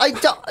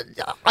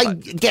 I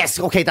guess,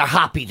 okay, they're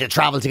happy to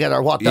travel together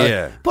or whatnot.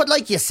 Yeah. But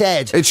like you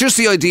said... It's just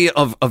the idea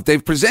of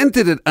they've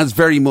presented it as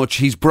very much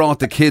he's brought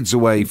the kids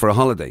away for a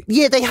holiday.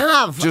 Yeah, they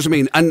have. Just what I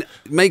mean, and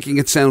making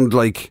it sound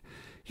like,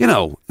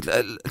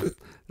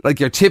 like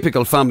your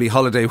typical family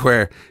holiday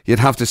where you'd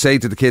have to say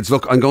to the kids,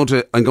 look, I'm going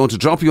to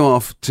drop you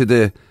off to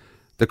the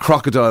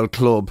Crocodile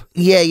Club.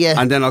 Yeah.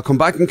 And then I'll come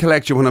back and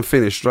collect you when I'm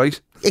finished, right?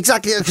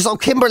 Exactly. So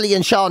Kimberly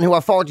and Sean, who are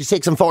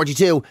 46 and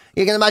 42,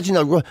 you can imagine,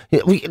 go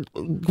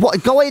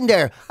in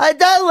there. I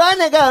don't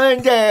want to go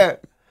in there.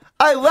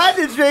 I want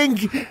to drink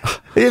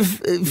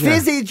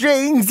fizzy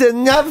drinks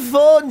and have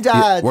fun,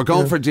 Dad. Yeah, we're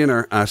going down for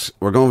dinner at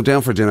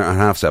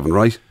 7:30,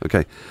 right?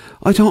 Okay.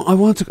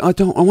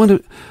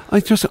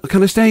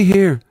 Can I stay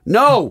here?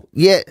 No.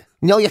 Yeah.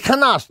 No, you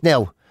cannot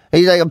now.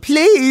 And you're like,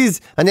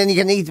 please. And then you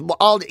can eating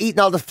all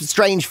the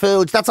strange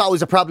foods. That's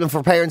always a problem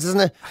for parents,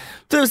 isn't it?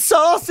 The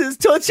sauce is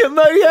touching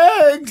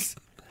my eggs.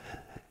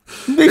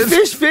 My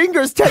fish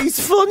fingers taste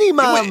funny,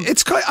 man.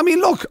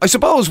 Look, I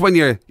suppose when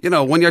your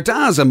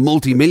dad's a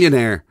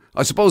multi-millionaire,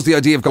 I suppose the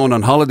idea of going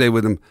on holiday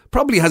with him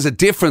probably has a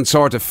different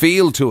sort of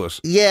feel to it.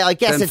 Yeah, I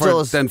guess it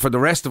does. Than for the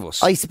rest of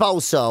us. I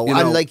suppose so.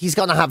 And he's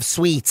going to have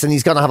sweets and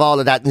he's going to have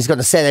all of that and he's going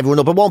to set everyone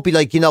up. It won't be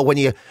like, when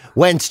you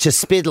went to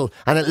Spiddle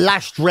and it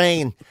lashed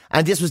rain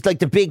and this was like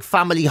the big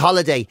family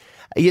holiday.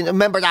 You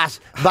remember that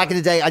back in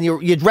the day and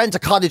you'd rent a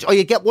cottage or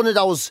you'd get one of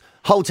those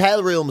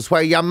hotel rooms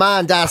where your man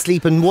and dad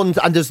sleep in one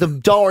and there's the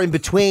door in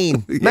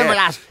between. Remember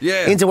that?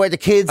 Yeah. Into where the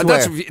kids were.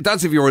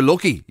 That's if you were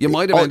lucky. You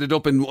might have ended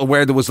up in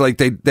where there was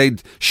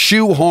they'd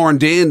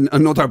shoehorned in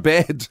another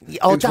bed.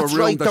 Oh, that's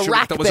right, the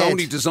rack that was bed.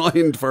 Only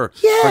designed for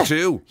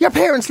two. Your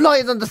parents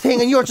lying on the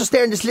thing and you're just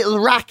there in this little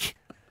rack.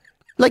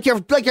 Like you're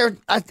an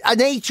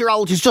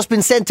 8-year-old who's just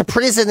been sent to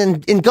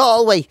prison in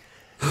Galway.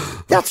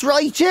 That's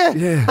right,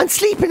 yeah. And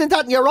sleeping in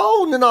that on your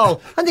own and all.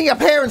 And then your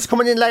parents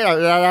coming in later.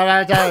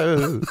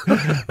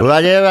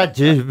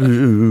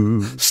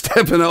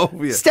 Stepping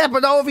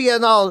over you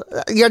and all.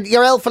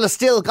 Your elf fella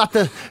still got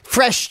the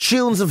fresh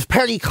tunes of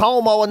Perry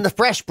Como and the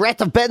fresh breath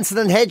of Benson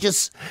and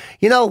Hedges.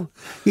 You're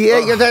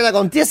there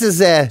going, this is...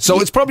 So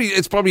it's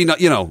probably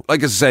not,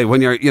 like I say,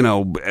 when you're,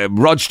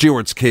 Rod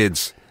Stewart's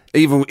kids...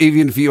 Even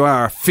if you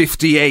are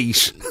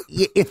 58,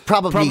 it's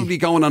probably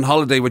going on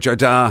holiday with your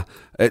dad,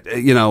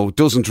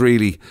 doesn't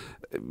really,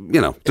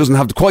 doesn't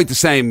have quite the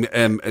same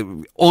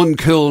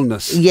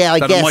uncoolness. Yeah, I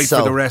that guess it might so.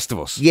 for the rest of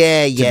us.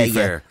 Yeah.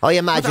 Fair. I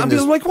imagine.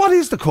 What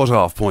is the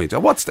cut-off point?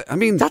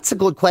 That's a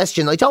good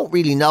question. I don't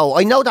really know.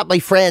 I know that my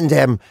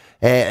friend,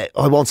 I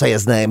won't say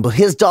his name, but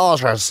his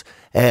daughters,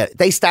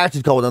 they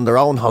started going on their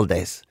own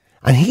holidays,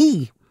 and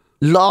he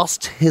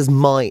lost his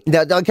mind.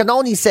 Now, I can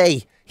only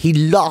say. He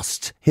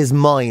lost his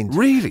mind.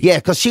 Really? Yeah,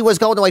 because she was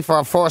going away for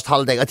her first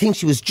holiday. I think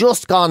she was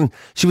just gone.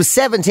 She was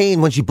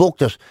 17 when she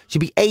booked it. She'd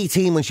be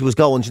 18 when she was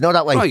going. Do you know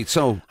that way? Right,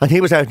 so... And he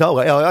was out, no,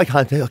 I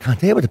can't deal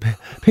with it,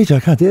 Peter, I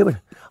can't deal with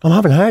it. I'm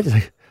having a heart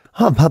attack.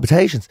 I'm having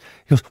palpitations.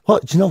 He goes,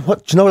 what? Do you know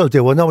what? Do you know what I'll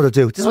do? I know what I'll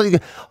do. This is what he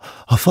goes,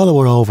 I'll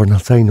follow her over and I'll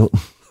say nothing.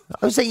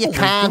 I would say, you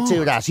can't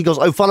do that. He goes,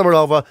 I'll follow her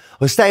over,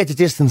 I'll stay at a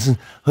distance and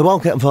I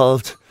won't get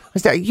involved. I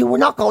said, you were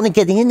not going to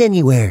get in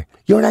anywhere.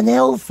 You're an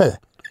elf fella.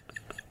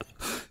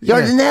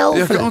 You're an elf.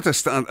 You're going to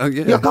stand...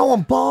 You're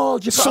going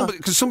bald.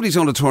 Because somebody's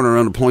going to turn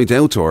around and point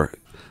out to her,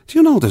 do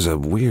you know there's a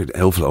weird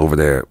elf over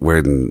there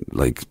wearing,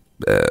 like...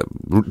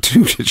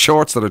 two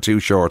shorts that are too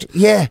short.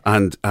 Yeah.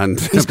 And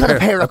he's got a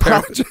pair of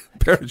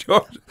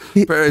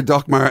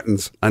Doc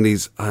Martens, and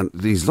he's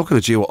looking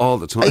at you all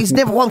the time. He's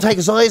never won't take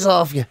his eyes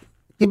off you.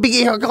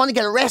 You're going to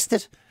get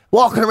arrested,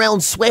 walking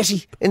around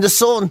sweaty in the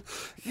sun,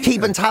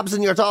 keeping tabs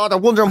on your daughter,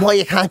 wondering why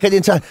you can't get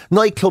into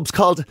nightclubs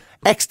called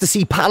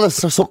Ecstasy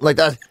Palace or something like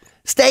that.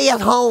 Stay at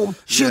home.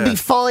 She'll be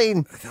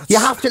fine. You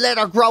have to let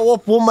her grow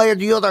up one way or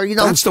the other, you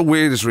know. That's the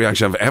weirdest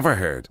reaction I've ever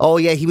heard. Oh,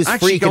 yeah, he was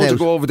actually freaking out. to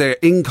go over there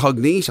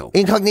incognito.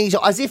 Incognito,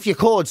 as if you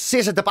could.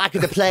 Sit at the back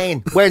of the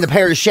plane wearing a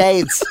pair of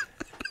shades.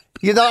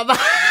 You know what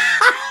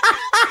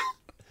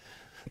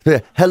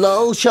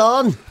Hello,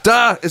 Sean?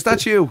 Da, is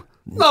that you?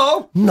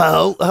 No.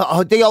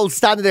 The old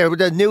standing there with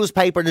the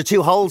newspaper and the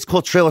two holes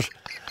cut through it.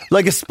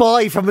 Like a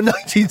spy from a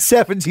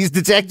 1970s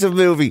detective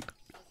movie.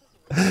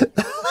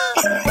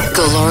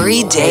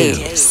 Glory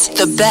Days.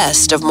 The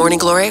best of Morning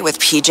Glory with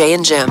PJ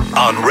and Jim.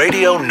 On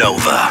Radio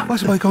Nova.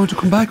 What am I going to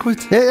come back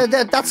with?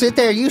 That's it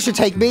there. You should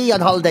take me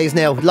on holidays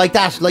now. Like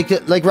that.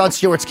 Like Rod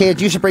Stewart's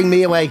kid. You should bring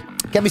me away.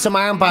 Get me some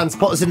armbands,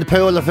 put us in the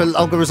pool of a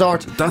local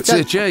resort. That's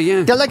it,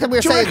 yeah. Like we were Do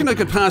you saying, reckon I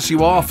could pass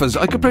you off as...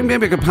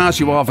 maybe I could pass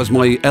you off as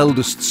my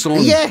eldest son?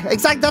 Yeah,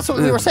 exactly. That's what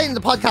we were saying in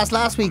the podcast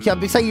last week.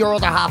 I'd be saying your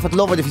other half would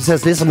love it if he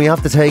says, listen, we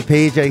have to take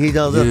PJ. He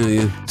does it.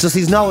 Yeah. Just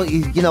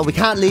we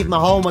can't leave him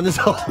at home on his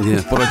own.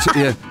 Yeah, but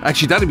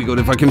actually that'd be good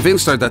if I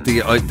convinced her that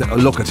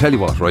look, I tell you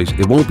what, right?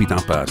 It won't be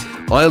that bad.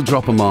 I'll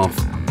drop him off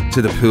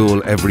to the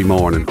pool every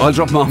morning. I'll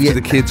drop him off to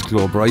the kids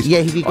club, right?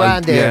 Yeah, he'd be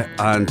grand there.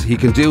 Yeah, and he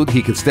can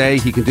stay,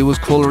 he can do his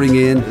colouring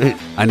in,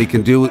 and he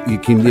can build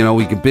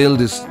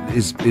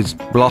his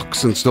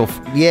blocks and stuff.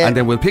 Yeah. And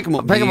then we'll pick him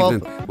up in the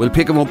evening. We'll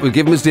pick him up, we'll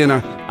give him his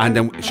dinner, and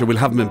then we'll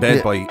have him in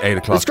bed by 8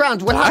 o'clock. It's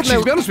grand. We'll have actually,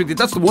 to be honest with you,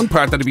 that's the one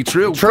part that'd be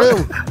true.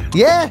 True.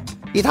 Yeah.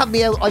 You'd have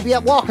me out. I'd be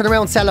out walking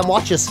around selling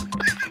watches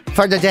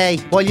for the day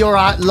while you're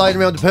lying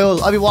around the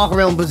pool. I'd be walking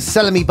around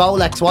selling me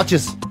Rolex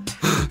watches.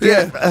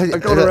 Yeah,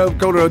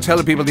 going around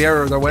telling people the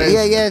error of their ways.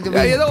 Yeah. You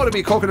don't want to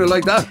be cooking it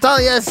like that. Oh,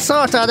 yeah,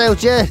 sort that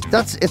out, yeah.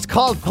 It's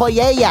called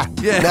paella.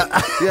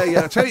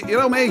 Yeah. Tell you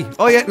know me,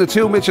 I ate in a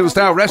 2 Michelin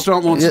star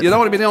restaurant once. You don't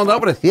want to be doing that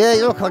with it.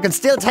 Yeah, look, I can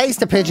still taste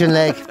the pigeon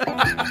leg.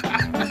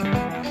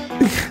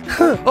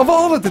 Of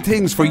all of the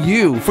things for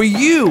you,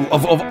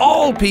 of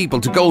all people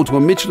to go to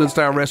a Michelin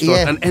star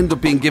restaurant and end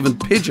up being given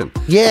pigeon.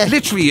 Yeah.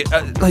 Literally,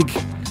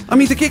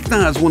 the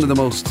Gigna is one of the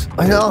most...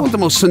 I know. One of the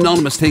most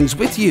synonymous things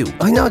with you.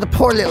 I know, the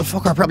poor little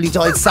fucker probably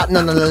died sitting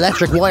on an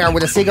electric wire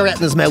with a cigarette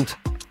in his mouth.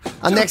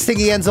 And next thing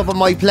he ends up on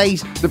my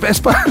plate. The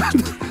best part,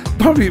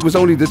 probably it was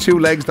only the 2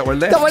 legs that were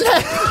left.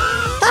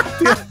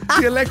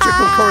 The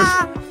electrical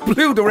current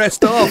blew the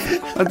rest off.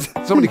 And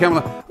somebody came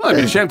along, I'd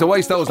be ashamed to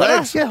waste those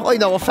legs. Yeah, I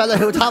know a fella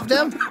who'd have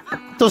them.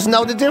 Doesn't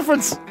know the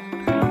difference.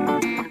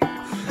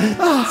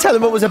 Tell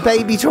him it was a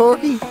baby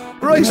turkey.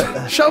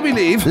 Right, shall we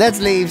leave? Let's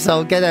leave,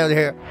 so get out of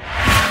here.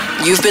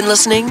 You've been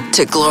listening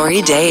to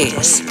Glory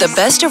Days, the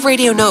best of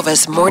Radio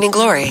Nova's Morning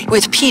Glory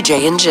with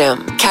PJ and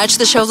Jim. Catch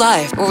the show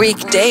live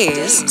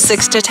weekdays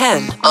 6 to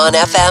 10 on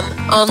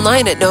FM,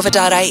 online at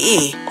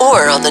nova.ie,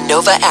 or on the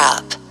Nova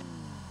app.